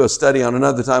 maybe we'll do a study on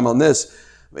another time on this.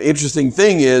 The interesting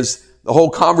thing is the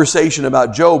whole conversation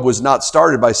about Job was not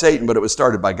started by Satan, but it was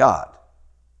started by God.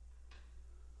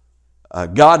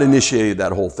 God initiated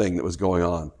that whole thing that was going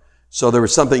on. So there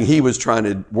was something he was trying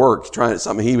to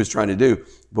something he was trying to do.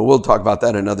 But we'll talk about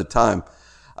that another time.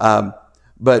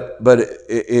 But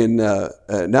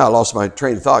now I lost my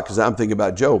train of thought because I'm thinking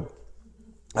about Job.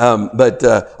 But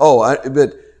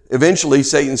eventually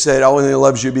Satan said, "Oh, and he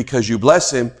loves you because you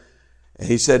bless him." And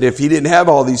he said, if he didn't have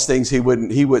all these things, he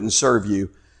wouldn't serve you.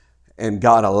 And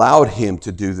God allowed him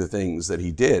to do the things that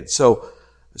he did. So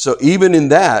even in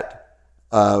that,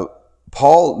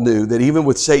 Paul knew that even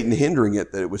with Satan hindering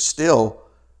it, that it was still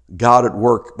God at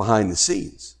work behind the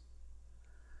scenes.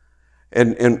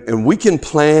 And we can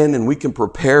plan and we can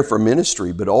prepare for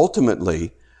ministry, but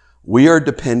ultimately we are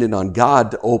dependent on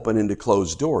God to open and to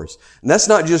close doors. And that's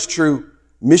not just true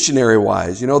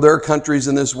missionary-wise. There are countries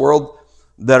in this world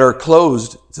that are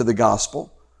closed to the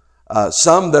gospel.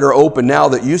 Some that are open now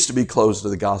that used to be closed to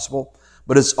the gospel.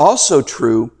 But it's also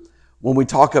true when we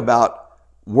talk about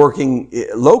working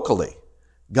locally.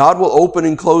 God will open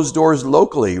and close doors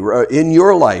locally in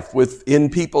your life, in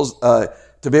people's,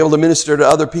 to be able to minister to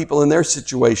other people in their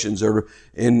situations, or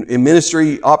in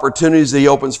ministry opportunities that He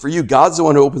opens for you. God's the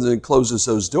one who opens and closes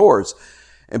those doors.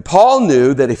 And Paul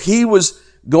knew that if he was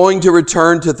going to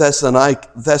return to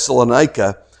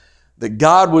Thessalonica, that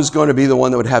God was going to be the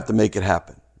one that would have to make it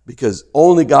happen, because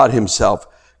only God Himself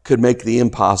could make the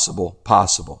impossible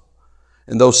possible.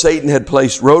 And though Satan had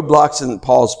placed roadblocks in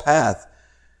Paul's path,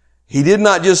 he did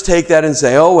not just take that and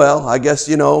say, oh, well, I guess,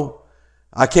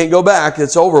 I can't go back.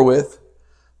 It's over with.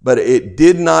 But it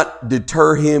did not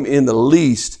deter him in the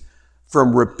least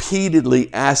from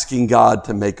repeatedly asking God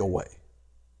to make a way.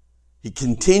 He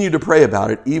continued to pray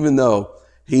about it, even though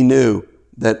he knew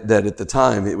that at the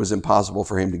time it was impossible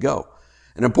for him to go.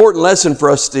 An important lesson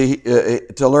for us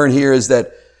to learn here is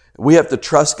that we have to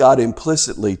trust God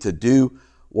implicitly to do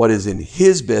what is in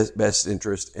His best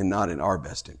interest and not in our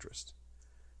best interest.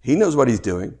 He knows what He's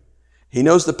doing. He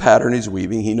knows the pattern He's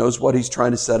weaving. He knows what He's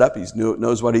trying to set up. He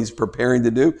knows what He's preparing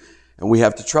to do. And we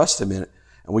have to trust Him in it.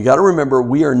 And we got to remember,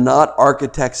 we are not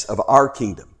architects of our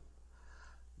kingdom.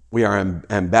 We are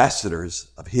ambassadors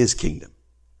of His kingdom.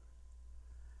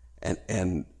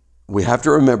 And we have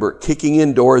to remember, kicking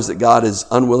in doors that God is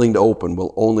unwilling to open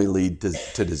will only lead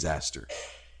to disaster.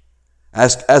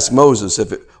 Ask Moses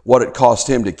what it cost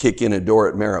him to kick in a door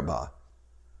at Meribah.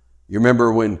 You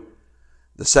remember when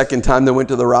the second time they went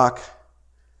to the rock,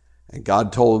 and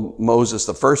God told Moses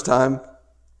the first time,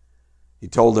 He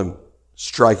told him,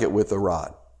 strike it with the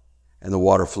rod, and the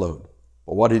water flowed.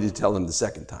 Well, what did He tell him the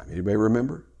second time? Anybody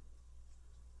remember?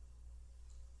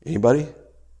 Anybody?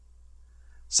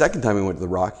 Second time he went to the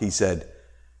rock, He said,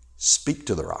 speak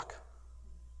to the rock,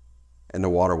 and the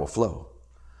water will flow.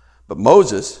 But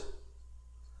Moses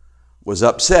was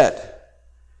upset,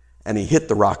 and he hit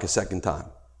the rock a second time.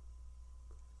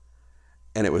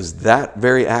 And it was that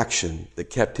very action that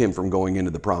kept him from going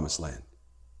into the promised land.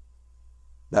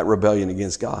 That rebellion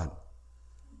against God.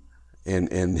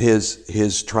 And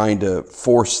his trying to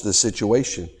force the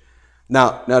situation.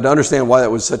 Now to understand why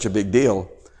that was such a big deal,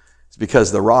 it's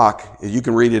because the rock, you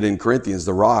can read it in Corinthians,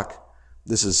 the rock,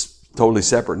 this is totally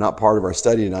separate, not part of our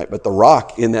study tonight, but the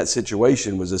rock in that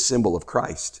situation was a symbol of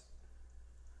Christ.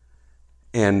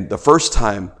 And the first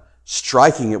time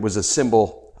striking it was a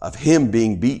symbol of Him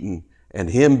being beaten and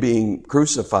Him being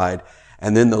crucified,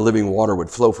 and then the living water would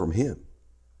flow from Him.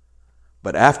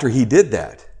 But after He did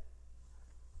that,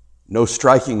 no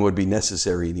striking would be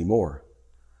necessary anymore,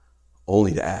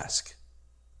 only to ask.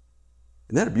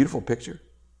 Isn't that a beautiful picture?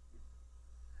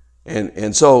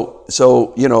 And so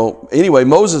anyway,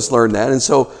 Moses learned that, and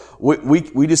so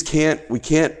we just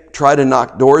can't try to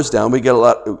knock doors down. We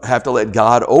have to let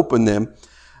God open them.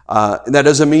 And that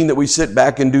doesn't mean that we sit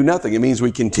back and do nothing. It means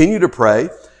we continue to pray,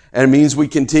 and it means we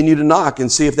continue to knock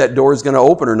and see if that door is going to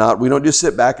open or not. We don't just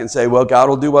sit back and say, well, God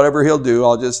will do whatever He'll do.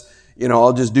 I'll just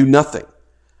do nothing.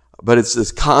 But it's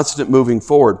this constant moving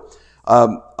forward.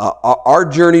 Our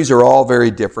journeys are all very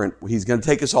different. He's going to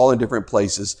take us all in different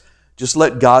places. Just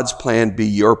let God's plan be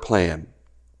your plan.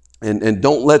 And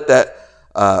don't let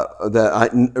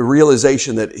that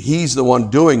realization that He's the one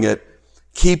doing it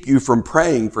keep you from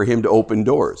praying for Him to open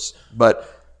doors. But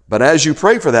as you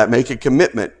pray for that, make a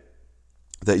commitment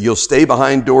that you'll stay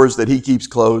behind doors that He keeps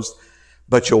closed,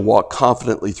 but you'll walk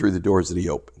confidently through the doors that He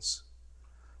opens.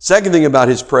 Second thing about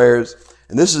his prayers,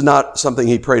 and this is not something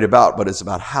he prayed about, but it's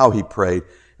about how he prayed,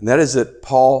 and that is that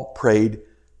Paul prayed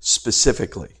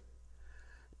specifically.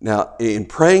 Now, in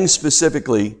praying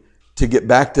specifically, to get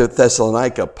back to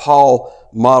Thessalonica, Paul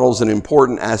models an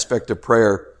important aspect of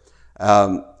prayer,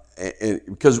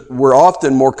 because we're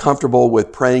often more comfortable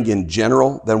with praying in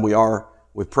general than we are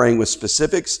with praying with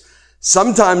specifics.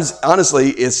 Sometimes,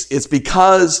 honestly, it's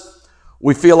because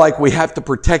we feel like we have to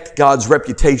protect God's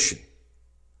reputation.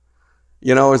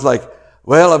 It's like,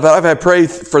 well, if I pray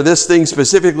for this thing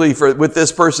specifically with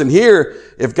this person here,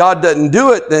 if God doesn't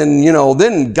do it,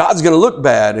 then God's going to look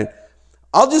bad. And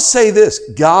I'll just say this,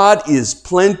 God is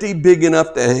plenty big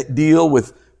enough to deal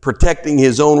with protecting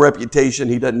His own reputation.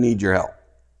 He doesn't need your help.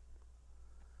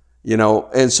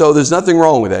 And so there's nothing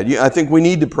wrong with that. I think we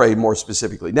need to pray more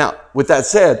specifically. Now, with that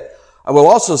said, I will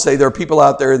also say there are people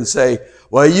out there that say,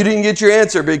 well, you didn't get your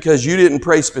answer because you didn't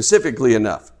pray specifically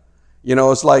enough.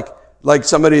 It's like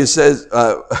somebody says,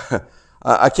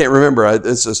 I can't remember.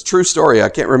 It's a true story. I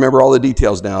can't remember all the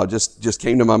details now. It just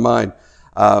came to my mind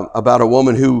about a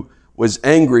woman who was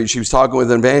angry. She was talking with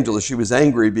an evangelist. She was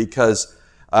angry because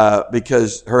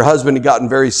her husband had gotten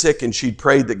very sick, and she'd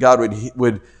prayed that God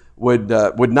would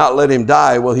not let him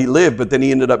die. Well, he lived, but then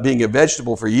he ended up being a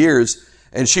vegetable for years.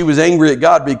 And she was angry at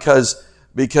God because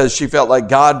she felt like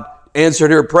God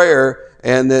answered her prayer,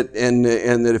 and that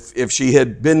if she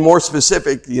had been more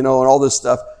specific, and all this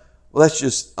stuff. Well,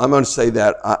 I'm going to say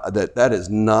that is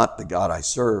not the God I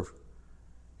serve.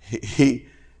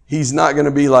 He's not going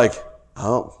to be like,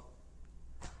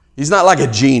 he's not like a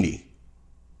genie.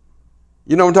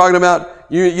 You know what I'm talking about?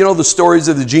 You know the stories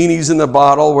of the genies in the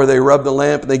bottle where they rub the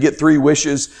lamp and they get 3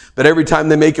 wishes, but every time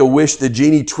they make a wish, the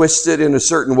genie twists it in a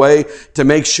certain way to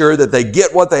make sure that they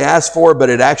get what they asked for, but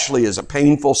it actually is a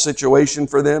painful situation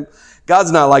for them.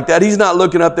 God's not like that. He's not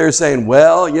looking up there saying,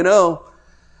 well,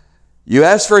 you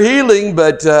asked for healing,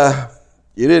 but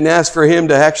you didn't ask for him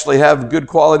to actually have good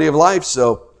quality of life,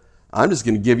 so I'm just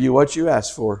going to give you what you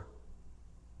asked for.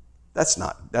 That's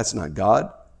not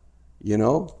God,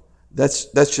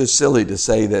 That's just silly to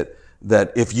say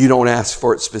that if you don't ask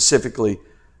for it specifically,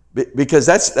 because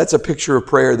that's a picture of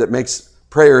prayer that makes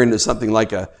prayer into something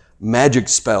like a magic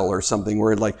spell or something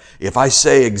where if I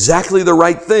say exactly the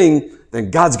right thing, then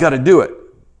God's got to do it.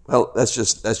 Well, that's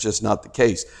just not the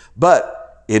case.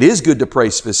 But it is good to pray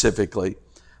specifically,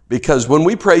 because when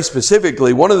we pray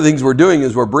specifically, one of the things we're doing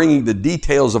is we're bringing the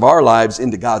details of our lives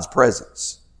into God's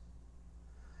presence.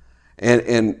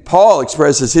 And Paul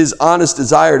expresses his honest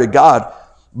desire to God,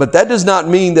 but that does not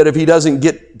mean that if he doesn't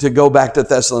get to go back to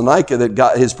Thessalonica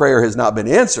that his prayer has not been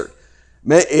answered.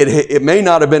 It may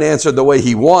not have been answered the way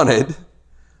he wanted,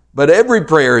 but every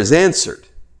prayer is answered.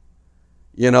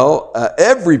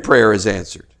 Every prayer is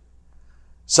answered.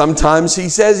 Sometimes he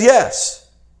says yes.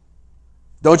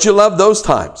 Don't you love those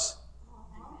times?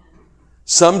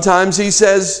 Sometimes he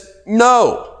says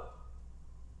no.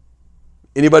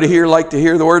 Anybody here like to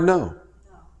hear the word no?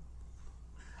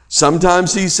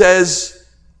 Sometimes he says,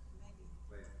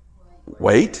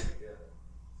 wait.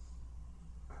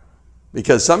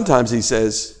 Because sometimes he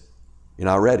says, you're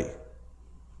not ready.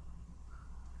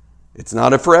 It's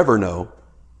not a forever no,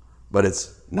 but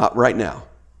it's not right now.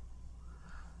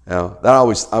 Now, that I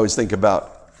always think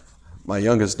about my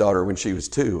youngest daughter when she was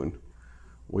 2, and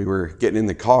we were getting in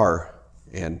the car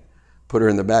and put her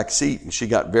in the back seat, and she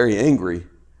got very angry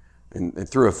and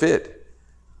threw a fit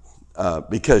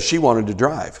because she wanted to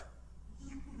drive.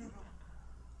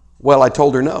 Well, I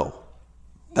told her no.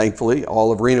 Thankfully,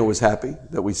 all of Rena was happy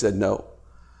that we said no.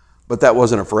 But that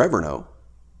wasn't a forever no.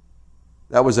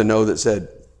 That was a no that said,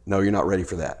 no, you're not ready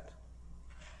for that.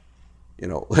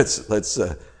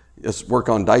 Let's work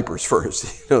on diapers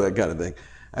first, that kind of thing.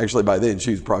 Actually, by then,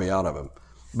 she was probably out of them.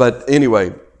 But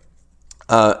anyway,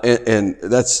 and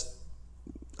that's,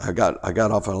 I got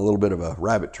off on a little bit of a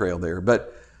rabbit trail there.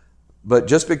 But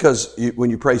just because when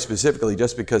you pray specifically,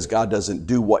 just because God doesn't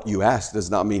do what you ask does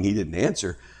not mean he didn't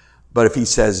answer. But if he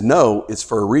says no, it's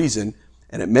for a reason.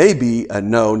 And it may be a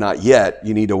no, not yet.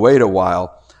 You need to wait a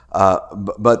while.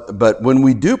 But when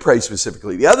we do pray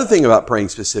specifically, the other thing about praying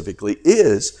specifically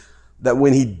is that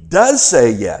when he does say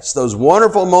yes, those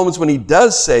wonderful moments when he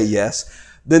does say yes,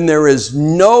 then there is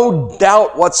no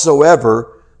doubt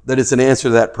whatsoever that it's an answer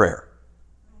to that prayer.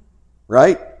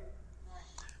 Right?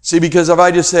 See, because if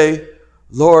I just say,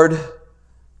 Lord,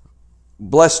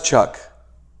 bless Chuck.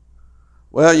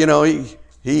 Well,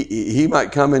 he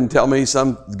might come and tell me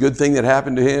some good thing that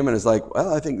happened to him, and it's like,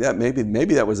 well, I think that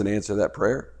maybe that was an answer to that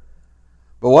prayer.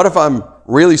 But what if I'm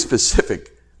really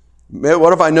specific?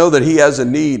 What if I know that he has a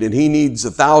need and he needs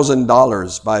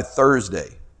 $1,000 by Thursday,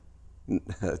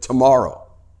 tomorrow?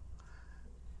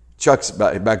 Chuck's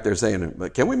back there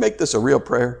saying, can we make this a real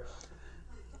prayer?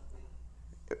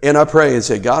 And I pray and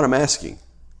say, God, I'm asking.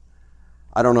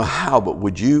 I don't know how, but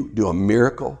would you do a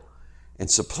miracle and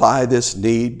supply this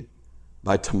need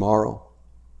by tomorrow?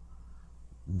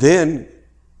 Then,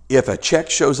 if a check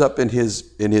shows up in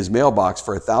his mailbox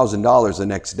for $1,000 the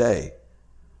next day,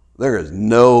 there is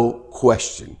no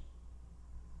question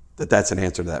that that's an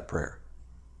answer to that prayer.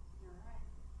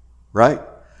 Right?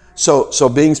 So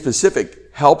being specific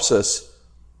helps us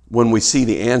when we see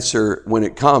the answer when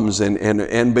it comes,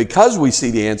 and because we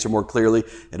see the answer more clearly,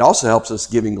 it also helps us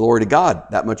giving glory to God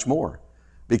that much more.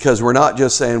 Because we're not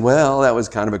just saying, well, that was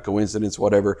kind of a coincidence,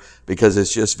 whatever, because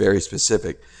it's just very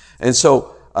specific. And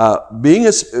so being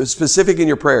specific in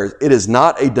your prayers, it is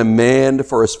not a demand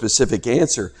for a specific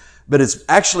answer, but it's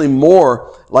actually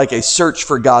more like a search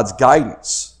for God's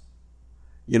guidance.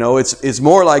 It's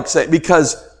more like,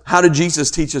 because how did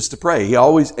Jesus teach us to pray?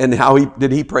 How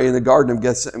did he pray in the Garden of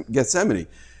Gethsemane?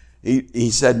 He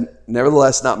said,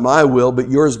 nevertheless, not my will, but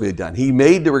yours be done. He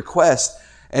made the request,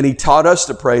 and he taught us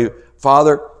to pray,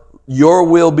 Father, your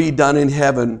will be done in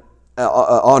heaven,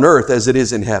 on earth as it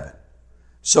is in heaven.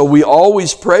 So we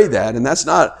always pray that, and that's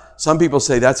not, some people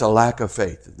say that's a lack of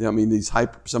faith. I mean, some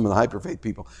of the hyper faith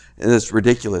people, and it's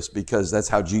ridiculous because that's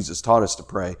how Jesus taught us to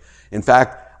pray. In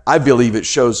fact, I believe it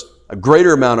shows a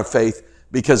greater amount of faith,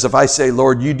 because if I say,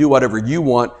 Lord, you do whatever you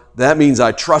want, that means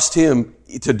I trust him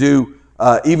to do,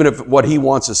 even if what he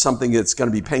wants is something that's going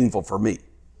to be painful for me.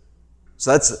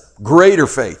 So that's greater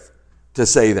faith to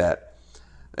say that.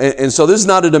 And so this is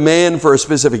not a demand for a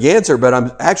specific answer, but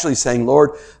I'm actually saying,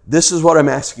 Lord, this is what I'm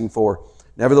asking for.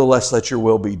 Nevertheless, let your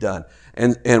will be done.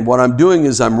 And what I'm doing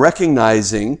is I'm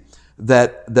recognizing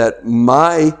that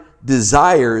my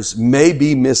desires may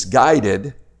be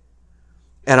misguided,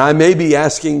 and I may be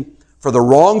asking for the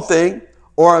wrong thing,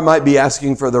 or I might be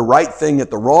asking for the right thing at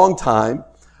the wrong time.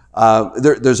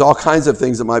 There's all kinds of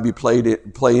things that might be play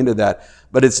into that.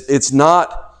 But it's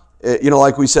not,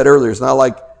 like we said earlier, it's not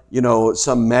like,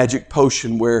 some magic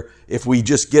potion where if we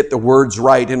just get the words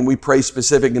right and we pray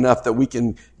specific enough that we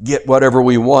can get whatever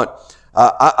we want.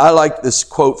 I like this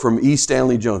quote from E.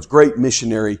 Stanley Jones, great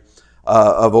missionary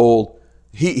of old.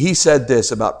 He said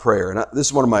this about prayer, and this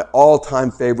is one of my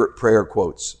all-time favorite prayer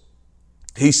quotes.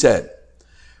 He said,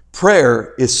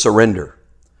 prayer is surrender.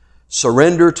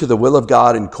 Surrender to the will of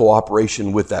God in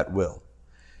cooperation with that will.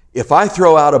 If I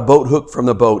throw out a boat hook from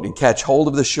the boat and catch hold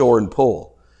of the shore and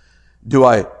pull, do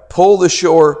I pull the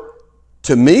shore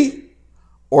to me,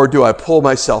 or do I pull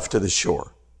myself to the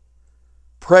shore?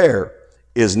 Prayer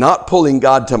is not pulling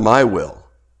God to my will,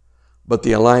 but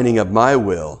the aligning of my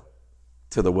will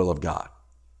to the will of God.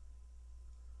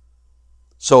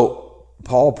 So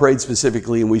Paul prayed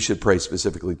specifically, and we should pray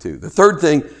specifically too. The third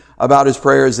thing about his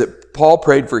prayer is that Paul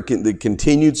prayed for the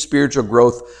continued spiritual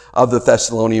growth of the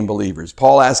Thessalonian believers.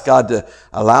 Paul asked God to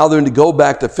allow them to go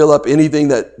back to fill up anything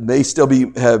that they still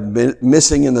have been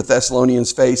missing in the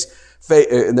Thessalonians'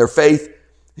 in their faith.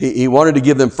 He wanted to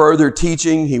give them further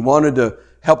teaching. He wanted to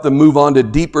help them move on to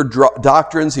deeper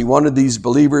doctrines. He wanted these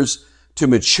believers to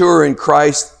mature in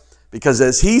Christ, because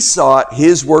as he saw it,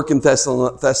 his work in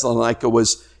Thessalonica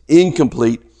was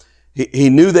incomplete.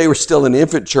 He knew they were still an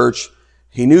infant church.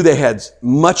 He knew they had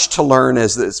much to learn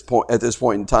at this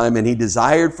point in time, and he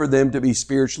desired for them to be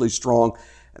spiritually strong,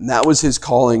 and that was his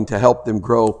calling, to help them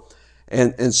grow.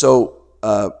 And so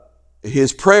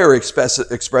his prayer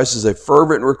expresses a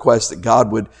fervent request that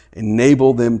God would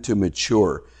enable them to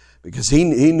mature, because he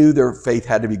knew their faith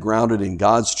had to be grounded in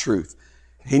God's truth.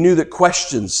 He knew that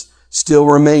questions still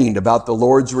remained about the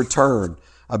Lord's return,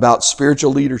 about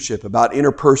spiritual leadership, about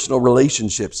interpersonal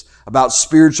relationships, about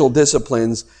spiritual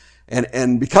disciplines.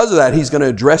 And because of that, he's going to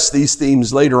address these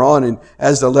themes later on and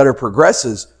as the letter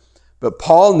progresses. But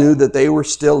Paul knew that they were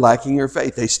still lacking their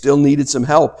faith. They still needed some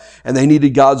help, and they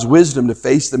needed God's wisdom to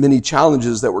face the many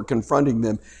challenges that were confronting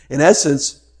them. In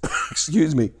essence,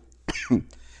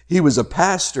 he was a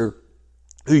pastor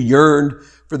who yearned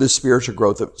for the spiritual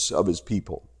growth of his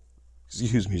people.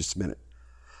 Excuse me just a minute.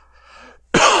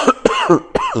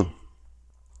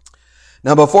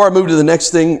 Now, before I move to the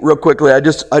next thing real quickly, I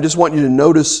just want you to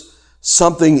notice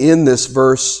something in this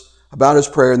verse about his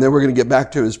prayer, and then we're going to get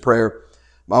back to his prayer.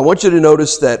 I want you to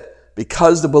notice that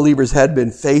because the believers had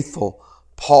been faithful,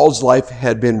 Paul's life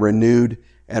had been renewed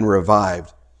and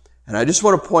revived. And I just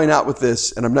want to point out with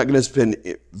this, and I'm not going to spend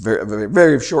a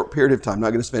very short period of time, I'm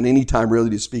not going to spend any time really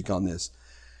to speak on this,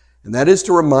 and that is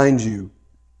to remind you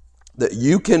that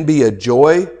you can be a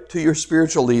joy to your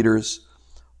spiritual leaders,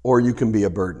 or you can be a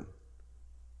burden.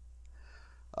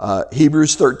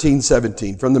 Hebrews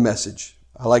 13:17 from the Message.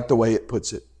 I like the way it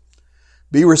puts it.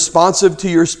 Be responsive to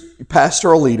your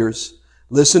pastoral leaders.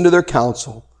 Listen to their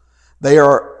counsel. They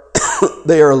are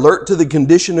alert to the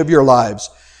condition of your lives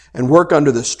and work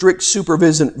under the strict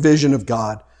supervision of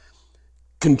God.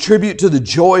 Contribute to the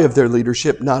joy of their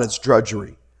leadership, not its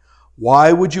drudgery.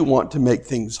 Why would you want to make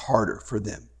things harder for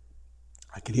them?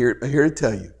 I'm here to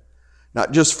tell you,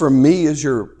 not just from me as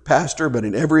your pastor, but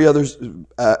in every other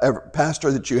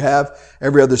pastor that you have,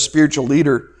 every other spiritual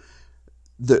leader,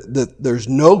 there's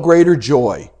no greater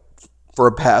joy for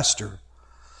a pastor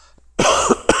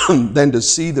than to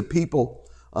see the people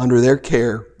under their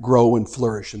care grow and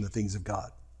flourish in the things of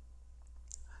God.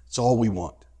 It's all we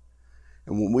want.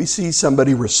 And when we see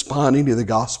somebody responding to the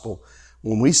gospel,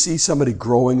 when we see somebody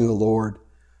growing in the Lord,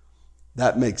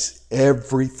 that makes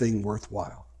everything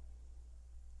worthwhile.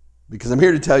 Because I'm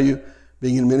here to tell you,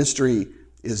 being in ministry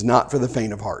is not for the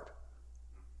faint of heart.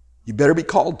 You better be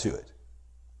called to it.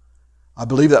 I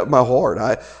believe that with my whole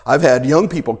heart. I've had young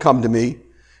people come to me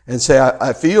and say,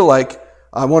 I feel like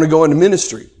I want to go into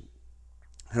ministry.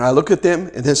 And I look at them,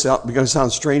 and this is going to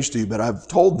sound strange to you, but I've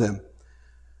told them,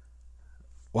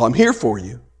 well, I'm here for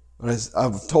you. But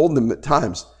I've told them at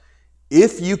times,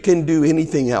 if you can do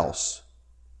anything else,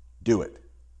 do it.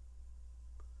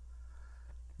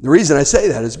 The reason I say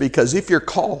that is because if you're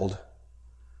called,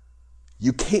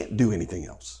 you can't do anything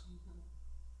else.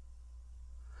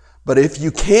 But if you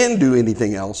can do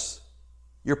anything else,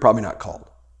 you're probably not called.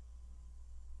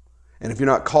 And if you're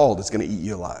not called, it's going to eat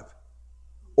you alive.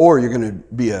 Or you're going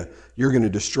to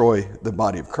destroy the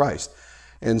body of Christ.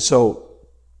 And so,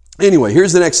 anyway,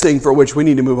 here's the next thing for which we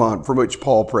need to move on, for which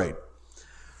Paul prayed.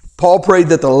 Paul prayed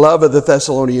that the love of the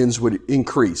Thessalonians would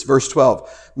increase. Verse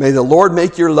 12, may the Lord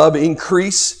make your love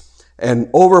increase and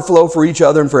overflow for each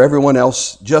other and for everyone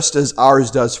else, just as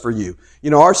ours does for you. You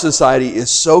know, our society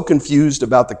is so confused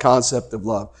about the concept of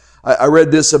love. I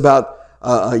read this about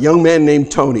a young man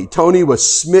named Tony. Tony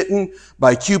was smitten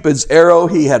by Cupid's arrow.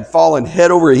 He had fallen head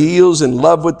over heels in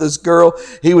love with this girl.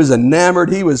 He was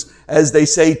enamored. He was, as they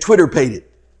say, Twitter-pated.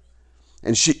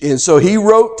 And so he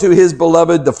wrote to his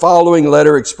beloved the following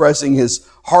letter expressing his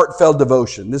heartfelt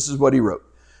devotion. This is what he wrote.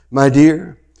 My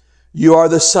dear, you are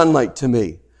the sunlight to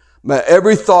me. My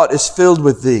every thought is filled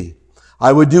with thee.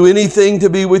 I would do anything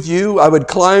to be with you. I would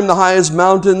climb the highest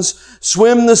mountains,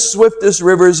 swim the swiftest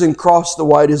rivers, and cross the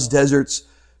widest deserts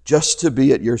just to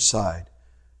be at your side.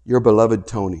 Your beloved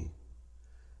Tony.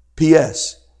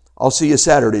 P.S. I'll see you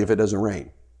Saturday if it doesn't rain.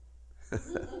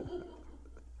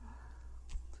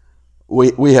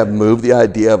 We have moved the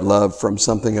idea of love from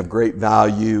something of great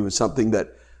value, something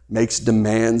that makes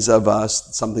demands of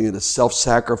us, something that is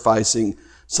self-sacrificing,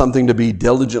 something to be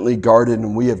diligently guarded,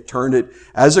 and we have turned it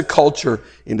as a culture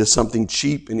into something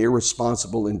cheap and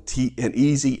irresponsible and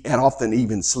easy and often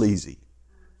even sleazy.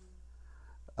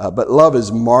 But love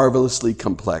is marvelously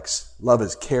complex. Love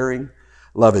is caring.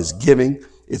 Love is giving.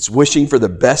 It's wishing for the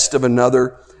best of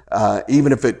another.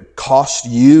 Even if it costs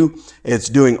you, it's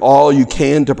doing all you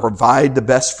can to provide the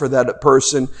best for that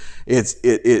person.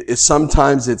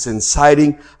 Sometimes it's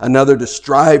inciting another to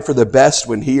strive for the best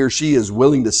when he or she is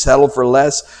willing to settle for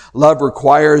less. Love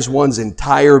requires one's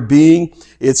entire being.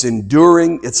 It's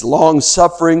enduring. It's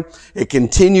long-suffering. It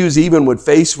continues even when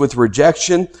faced with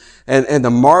rejection. And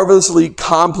the marvelously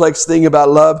complex thing about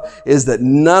love is that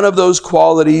none of those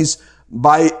qualities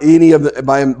by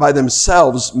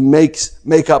themselves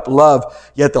make up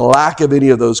love, yet the lack of any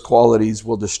of those qualities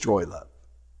will destroy love.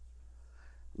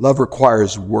 Love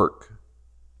requires work.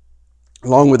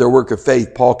 Along with their work of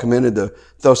faith, Paul commended the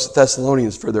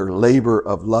Thessalonians for their labor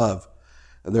of love.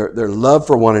 Their love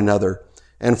for one another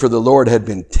and for the Lord had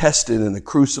been tested in the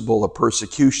crucible of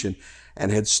persecution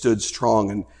and had stood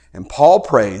strong. And Paul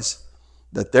prays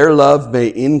that their love may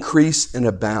increase and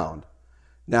abound.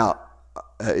 Now,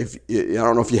 I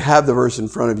don't know if you have the verse in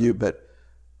front of you, but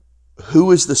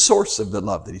who is the source of the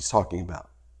love that he's talking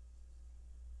about?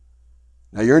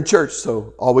 Now you're in church,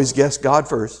 so always guess God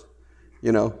first.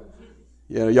 You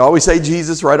always say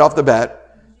Jesus right off the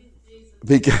bat,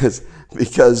 because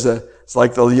it's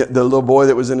like the little boy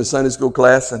that was in a Sunday school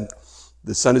class, and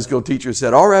the Sunday school teacher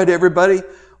said, "All right, everybody,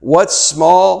 what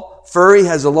small furry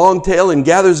has a long tail and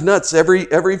gathers nuts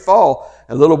every fall?"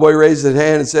 And the little boy raised his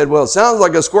hand and said, "Well, it sounds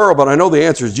like a squirrel, but I know the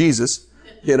answer is Jesus."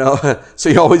 So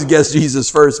you always guess Jesus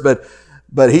first.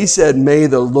 But he said, "May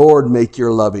the Lord make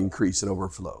your love increase and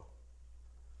overflow."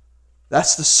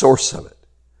 That's the source of it.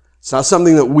 It's not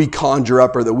something that we conjure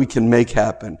up or that we can make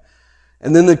happen.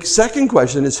 And then the second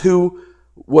question is, who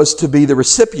was to be the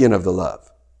recipient of the love?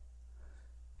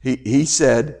 He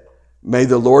said, "May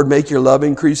the Lord make your love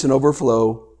increase and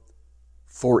overflow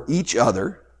for each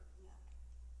other."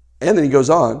 And then he goes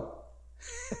on,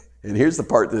 and here's the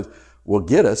part that will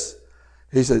get us.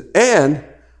 He says, "and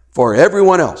for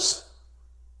everyone else."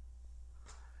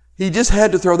 He just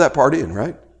had to throw that part in,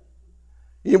 right?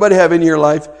 Anybody have in your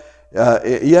life,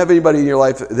 you have anybody in your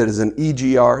life that is an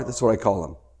EGR? That's what I call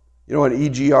them. You know what an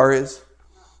EGR is?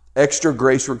 Extra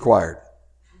grace required.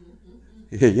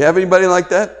 You have anybody like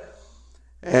that?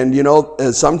 And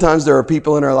sometimes there are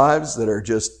people in our lives that are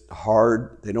just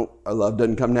hard. Our love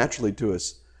doesn't come naturally to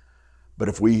us. But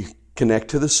if we connect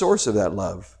to the source of that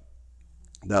love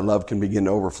can begin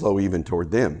to overflow even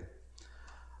toward them.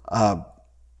 And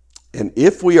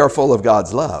if we are full of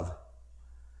God's love,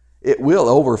 it will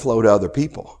overflow to other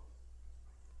people.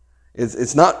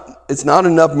 It's not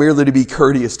enough merely to be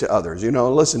courteous to others.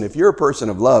 Listen, if you're a person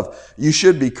of love, you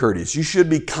should be courteous. You should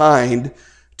be kind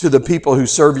to the people who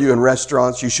serve you in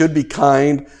restaurants. You should be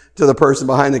kind to the person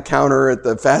behind the counter at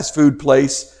the fast food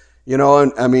place. You know,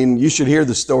 and I mean, you should hear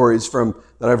the stories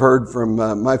that I've heard from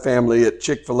my family at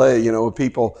Chick-fil-A, you know,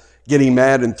 people getting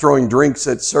mad and throwing drinks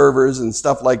at servers and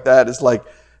stuff like that. It's like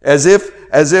as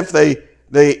if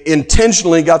they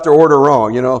intentionally got their order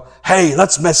wrong, you know. Hey,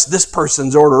 let's mess this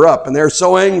person's order up. And they're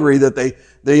so angry that they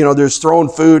you know, they're just throwing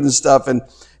food and stuff. And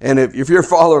if you're a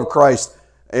follower of Christ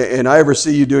and I ever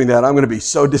see you doing that, I'm going to be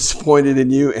so disappointed in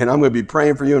you, and I'm going to be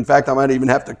praying for you. In fact, I might even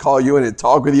have to call you in and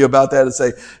talk with you about that and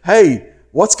say, hey,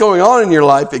 what's going on in your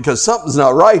life? Because something's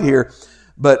not right here.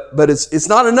 But it's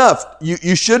not enough.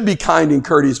 You should be kind and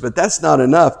courteous, but that's not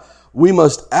enough. We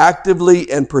must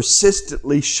actively and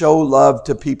persistently show love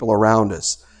to people around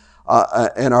us.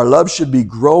 And our love should be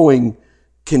growing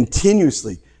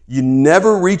continuously. You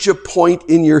never reach a point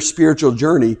in your spiritual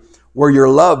journey where your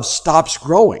love stops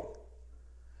growing.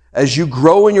 As you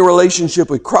grow in your relationship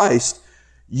with Christ,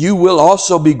 you will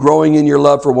also be growing in your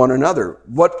love for one another.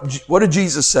 What did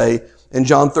Jesus say in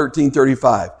John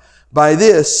 13:35? By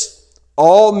this,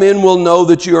 all men will know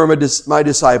that you are my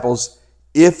disciples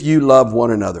if you love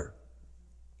one another.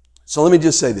 So let me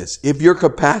just say this. If your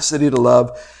capacity to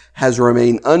love has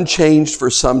remained unchanged for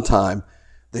some time,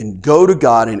 then go to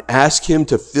God and ask Him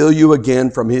to fill you again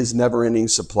from His never-ending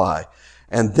supply.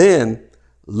 And then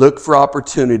look for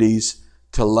opportunities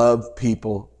to love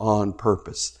people on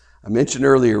purpose. I mentioned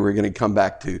earlier, we're going to come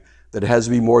back to that it has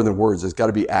to be more than words. There's got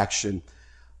to be action.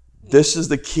 This is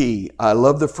the key. I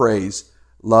love the phrase,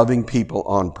 loving people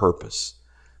on purpose,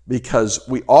 because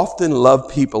we often love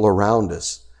people around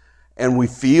us and we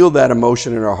feel that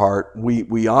emotion in our heart.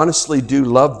 We honestly do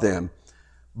love them,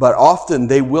 but often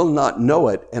they will not know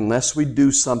it unless we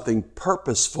do something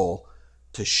purposeful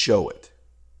to show it.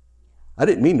 I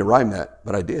didn't mean to rhyme that,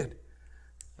 but I did.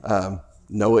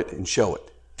 Know it and show it.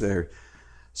 There.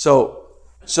 So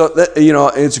that, you know,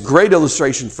 it's a great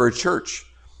illustration for a church.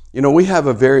 You know, we have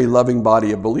a very loving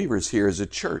body of believers here as a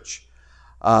church.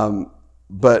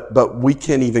 But we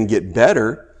can even get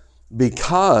better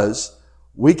because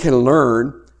we can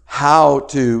learn how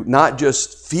to not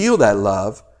just feel that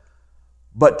love,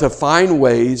 but to find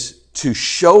ways to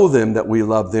show them that we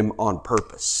love them on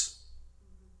purpose.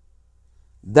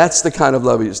 That's the kind of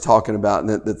love he's talking about and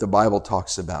that the Bible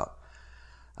talks about.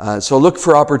 So look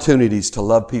for opportunities to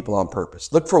love people on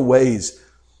purpose. Look for ways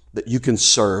that you can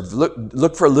serve.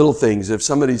 Look for little things. If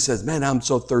somebody says, man, I'm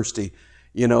so thirsty,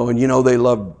 you know, and you know they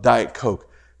love Diet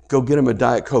Coke, go get them a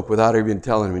Diet Coke without even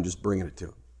telling them and just bringing it to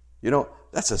them. You know,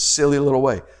 that's a silly little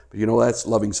way, but you know, that's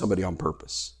loving somebody on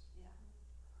purpose.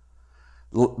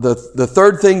 The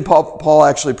third thing Paul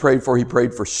actually prayed for, he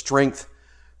prayed for strength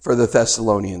for the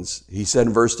Thessalonians. He said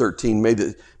in verse 13,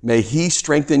 may He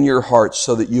strengthen your hearts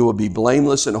so that you will be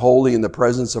blameless and holy in the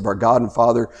presence of our God and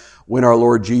Father when our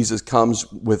Lord Jesus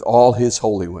comes with all His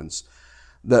holy ones.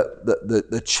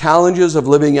 The challenges of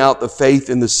living out the faith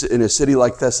in a city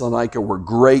like Thessalonica were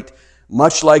great.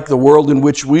 Much like the world in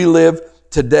which we live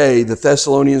today, the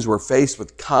Thessalonians were faced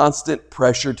with constant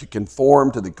pressure to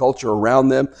conform to the culture around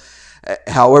them.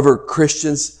 However,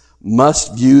 Christians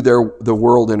must view the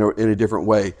world in a different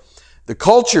way. The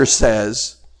culture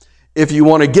says, if you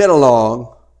want to get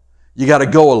along, you got to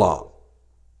go along.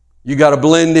 You got to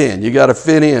blend in. You got to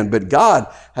fit in. But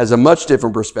God has a much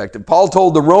different perspective. Paul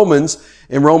told the Romans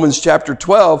in Romans chapter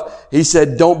 12, he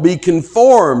said, don't be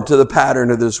conformed to the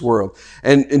pattern of this world.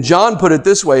 And John put it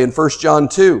this way in 1 John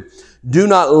 2, do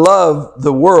not love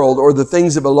the world or the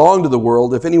things that belong to the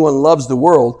world. If anyone loves the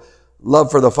world,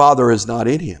 love for the Father is not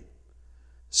in him.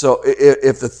 So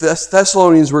if the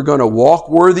Thessalonians were going to walk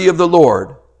worthy of the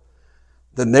Lord,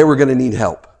 then they were going to need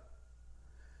help.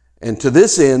 And to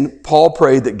this end, Paul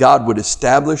prayed that God would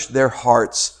establish their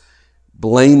hearts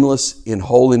blameless in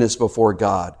holiness before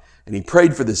God. And he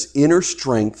prayed for this inner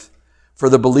strength for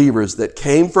the believers that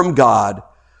came from God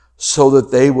so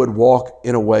that they would walk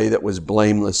in a way that was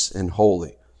blameless and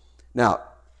holy. Now,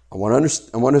 I want us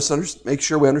to make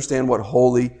sure we understand what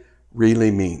holy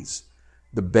really means.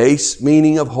 The base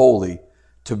meaning of holy,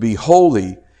 to be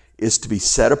holy, is to be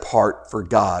set apart for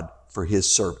God for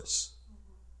His service.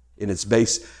 In its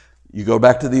base, you go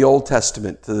back to the Old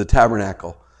Testament, to the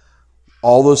tabernacle.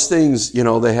 All those things, you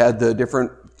know, they had the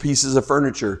different pieces of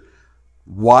furniture.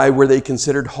 Why were they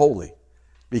considered holy?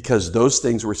 Because those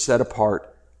things were set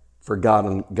apart for God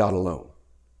and God alone.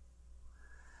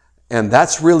 And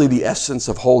that's really the essence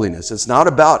of holiness. It's not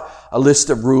about a list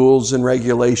of rules and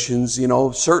regulations. You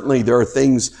know, certainly there are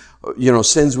things, you know,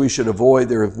 sins we should avoid.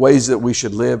 There are ways that we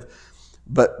should live.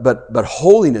 But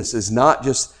holiness is not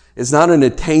an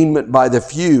attainment by the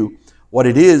few What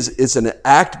it is, it's an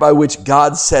act by which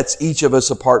God sets each of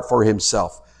us apart for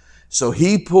himself. So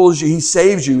he pulls you, he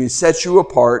saves you, he sets you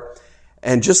apart.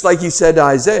 And just like he said to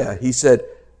Isaiah, he said,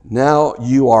 now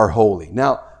you are holy.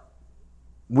 Now,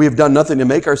 we have done nothing to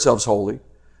make ourselves holy,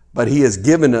 but he has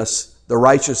given us the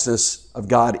righteousness of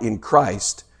God in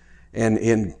Christ. And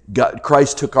in God,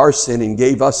 Christ took our sin and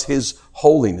gave us his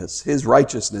holiness, his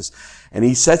righteousness. And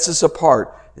he sets us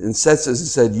apart and sets us and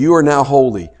said, you are now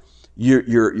holy.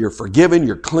 You're forgiven,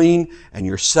 you're clean, and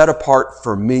you're set apart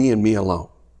for me and me alone.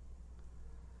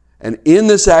 And in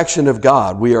this action of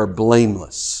God, we are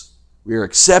blameless. We are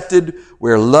accepted.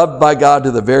 We are loved by God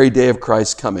to the very day of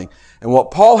Christ's coming. And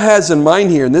what Paul has in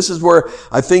mind here, and this is where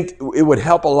I think it would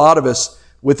help a lot of us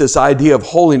with this idea of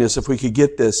holiness if we could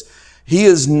get this. He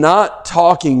is not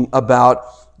talking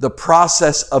about the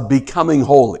process of becoming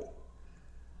holy,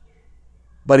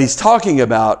 but he's talking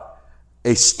about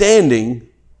a standing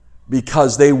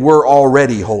because they were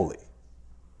already holy.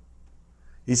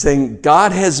 He's saying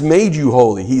God has made you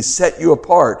holy. He's set you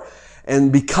apart.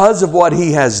 And because of what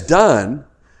he has done,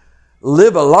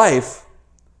 live a life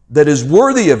that is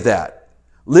worthy of that.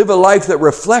 Live a life that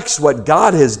reflects what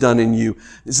God has done in you.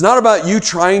 It's not about you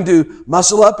trying to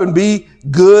muscle up and be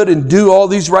good and do all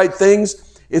these right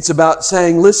things. It's about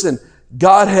saying, listen,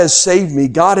 God has saved me.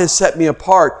 God has set me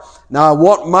apart. Now I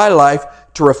want my life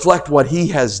to reflect what he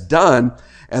has done.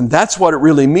 And that's what it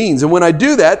really means. And when I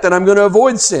do that, then I'm going to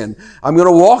avoid sin. I'm going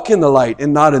to walk in the light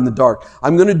and not in the dark.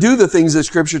 I'm going to do the things that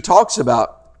Scripture talks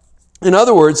about. In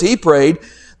other words, he prayed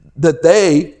that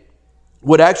they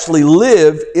would actually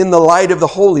live in the light of the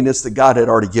holiness that God had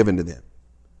already given to them.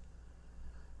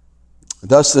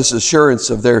 Thus, this assurance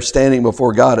of their standing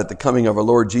before God at the coming of our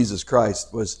Lord Jesus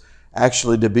Christ was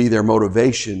actually to be their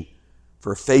motivation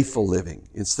for faithful living.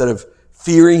 Instead of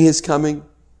fearing his coming,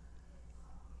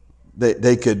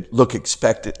 they could look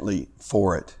expectantly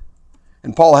for it.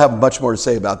 And Paul will have much more to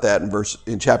say about that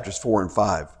in chapters 4 and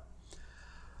 5.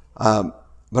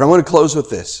 But I want to close with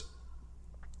this.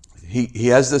 He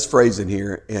has this phrase in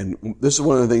here, and this is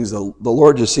one of the things the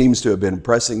Lord just seems to have been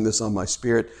pressing this on my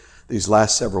spirit these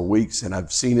last several weeks, and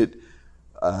I've seen it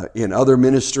in other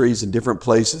ministries in different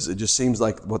places. It just seems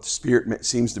like what the Spirit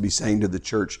seems to be saying to the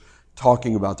church,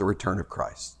 talking about the return of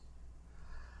Christ.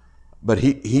 But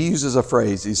he uses a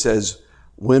phrase. He says,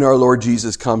 when our Lord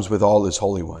Jesus comes with all his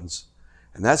holy ones.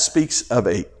 And that speaks of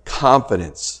a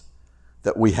confidence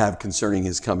that we have concerning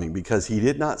his coming, because he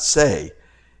did not say,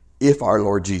 if our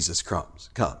Lord Jesus comes.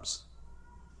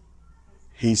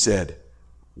 He said,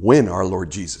 when our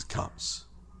Lord Jesus comes.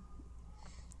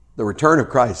 The return of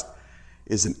Christ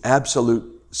is an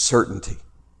absolute certainty.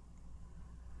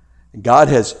 God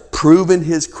has proven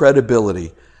his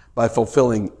credibility by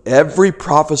fulfilling every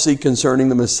prophecy concerning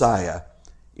the Messiah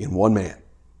in one man,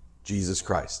 Jesus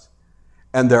Christ.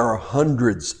 And there are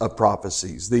hundreds of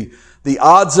prophecies. The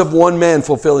odds of one man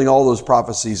fulfilling all those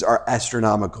prophecies are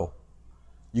astronomical.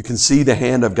 You can see the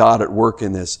hand of God at work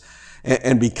in this.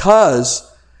 And because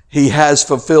he has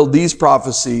fulfilled these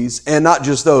prophecies, and not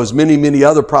just those, many, many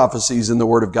other prophecies in the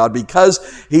Word of God,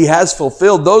 because he has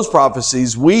fulfilled those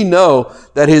prophecies, we know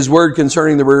that his word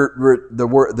concerning the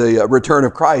return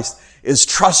of Christ is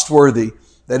trustworthy,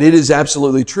 that it is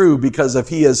absolutely true, because if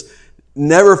he has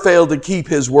never failed to keep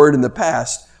his word in the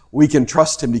past, we can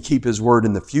trust him to keep his word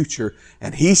in the future.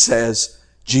 And he says,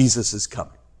 Jesus is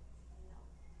coming.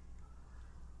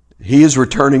 He is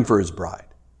returning for his bride.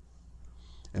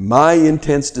 And my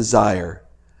intense desire,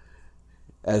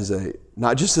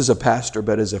 not just as a pastor,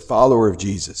 but as a follower of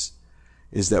Jesus,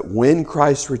 is that when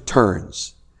Christ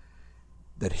returns,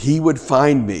 that he would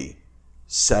find me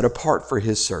set apart for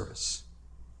his service,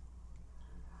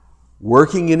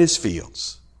 working in his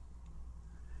fields,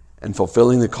 and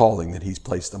fulfilling the calling that he's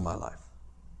placed on my life.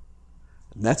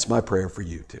 And that's my prayer for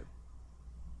you too.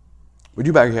 Would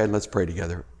you bow your head and let's pray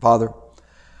together. Father,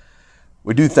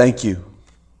 we do thank you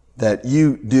that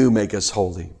you do make us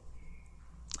holy.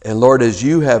 And Lord, as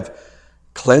you have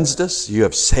cleansed us, you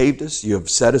have saved us, you have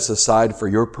set us aside for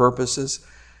your purposes,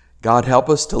 God, help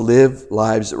us to live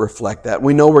lives that reflect that.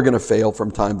 We know we're going to fail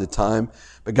from time to time,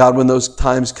 but God, when those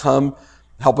times come,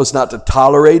 help us not to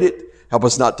tolerate it. Help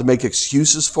us not to make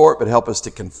excuses for it, but help us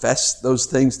to confess those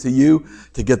things to you,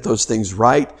 to get those things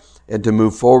right, and to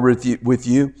move forward with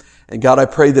you. And God, I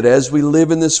pray that as we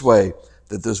live in this way,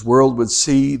 that this world would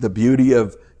see the beauty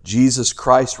of Jesus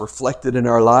Christ reflected in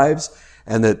our lives,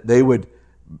 and that they would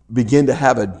begin to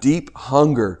have a deep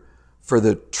hunger for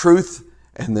the truth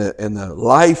and the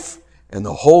life and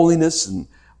the holiness and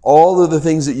all of the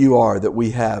things that you are, that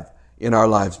we have in our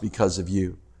lives because of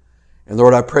you. And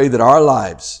Lord, I pray that our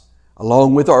lives,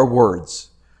 along with our words,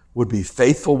 would be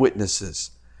faithful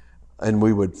witnesses, and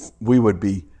we would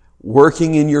be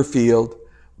working in your field.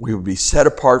 We would be set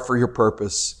apart for your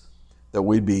purpose, that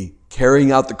we'd be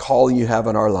carrying out the calling you have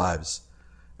in our lives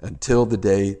until the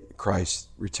day Christ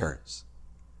returns.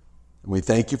 And we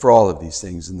thank you for all of these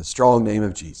things in the strong name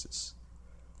of Jesus.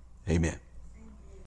 Amen.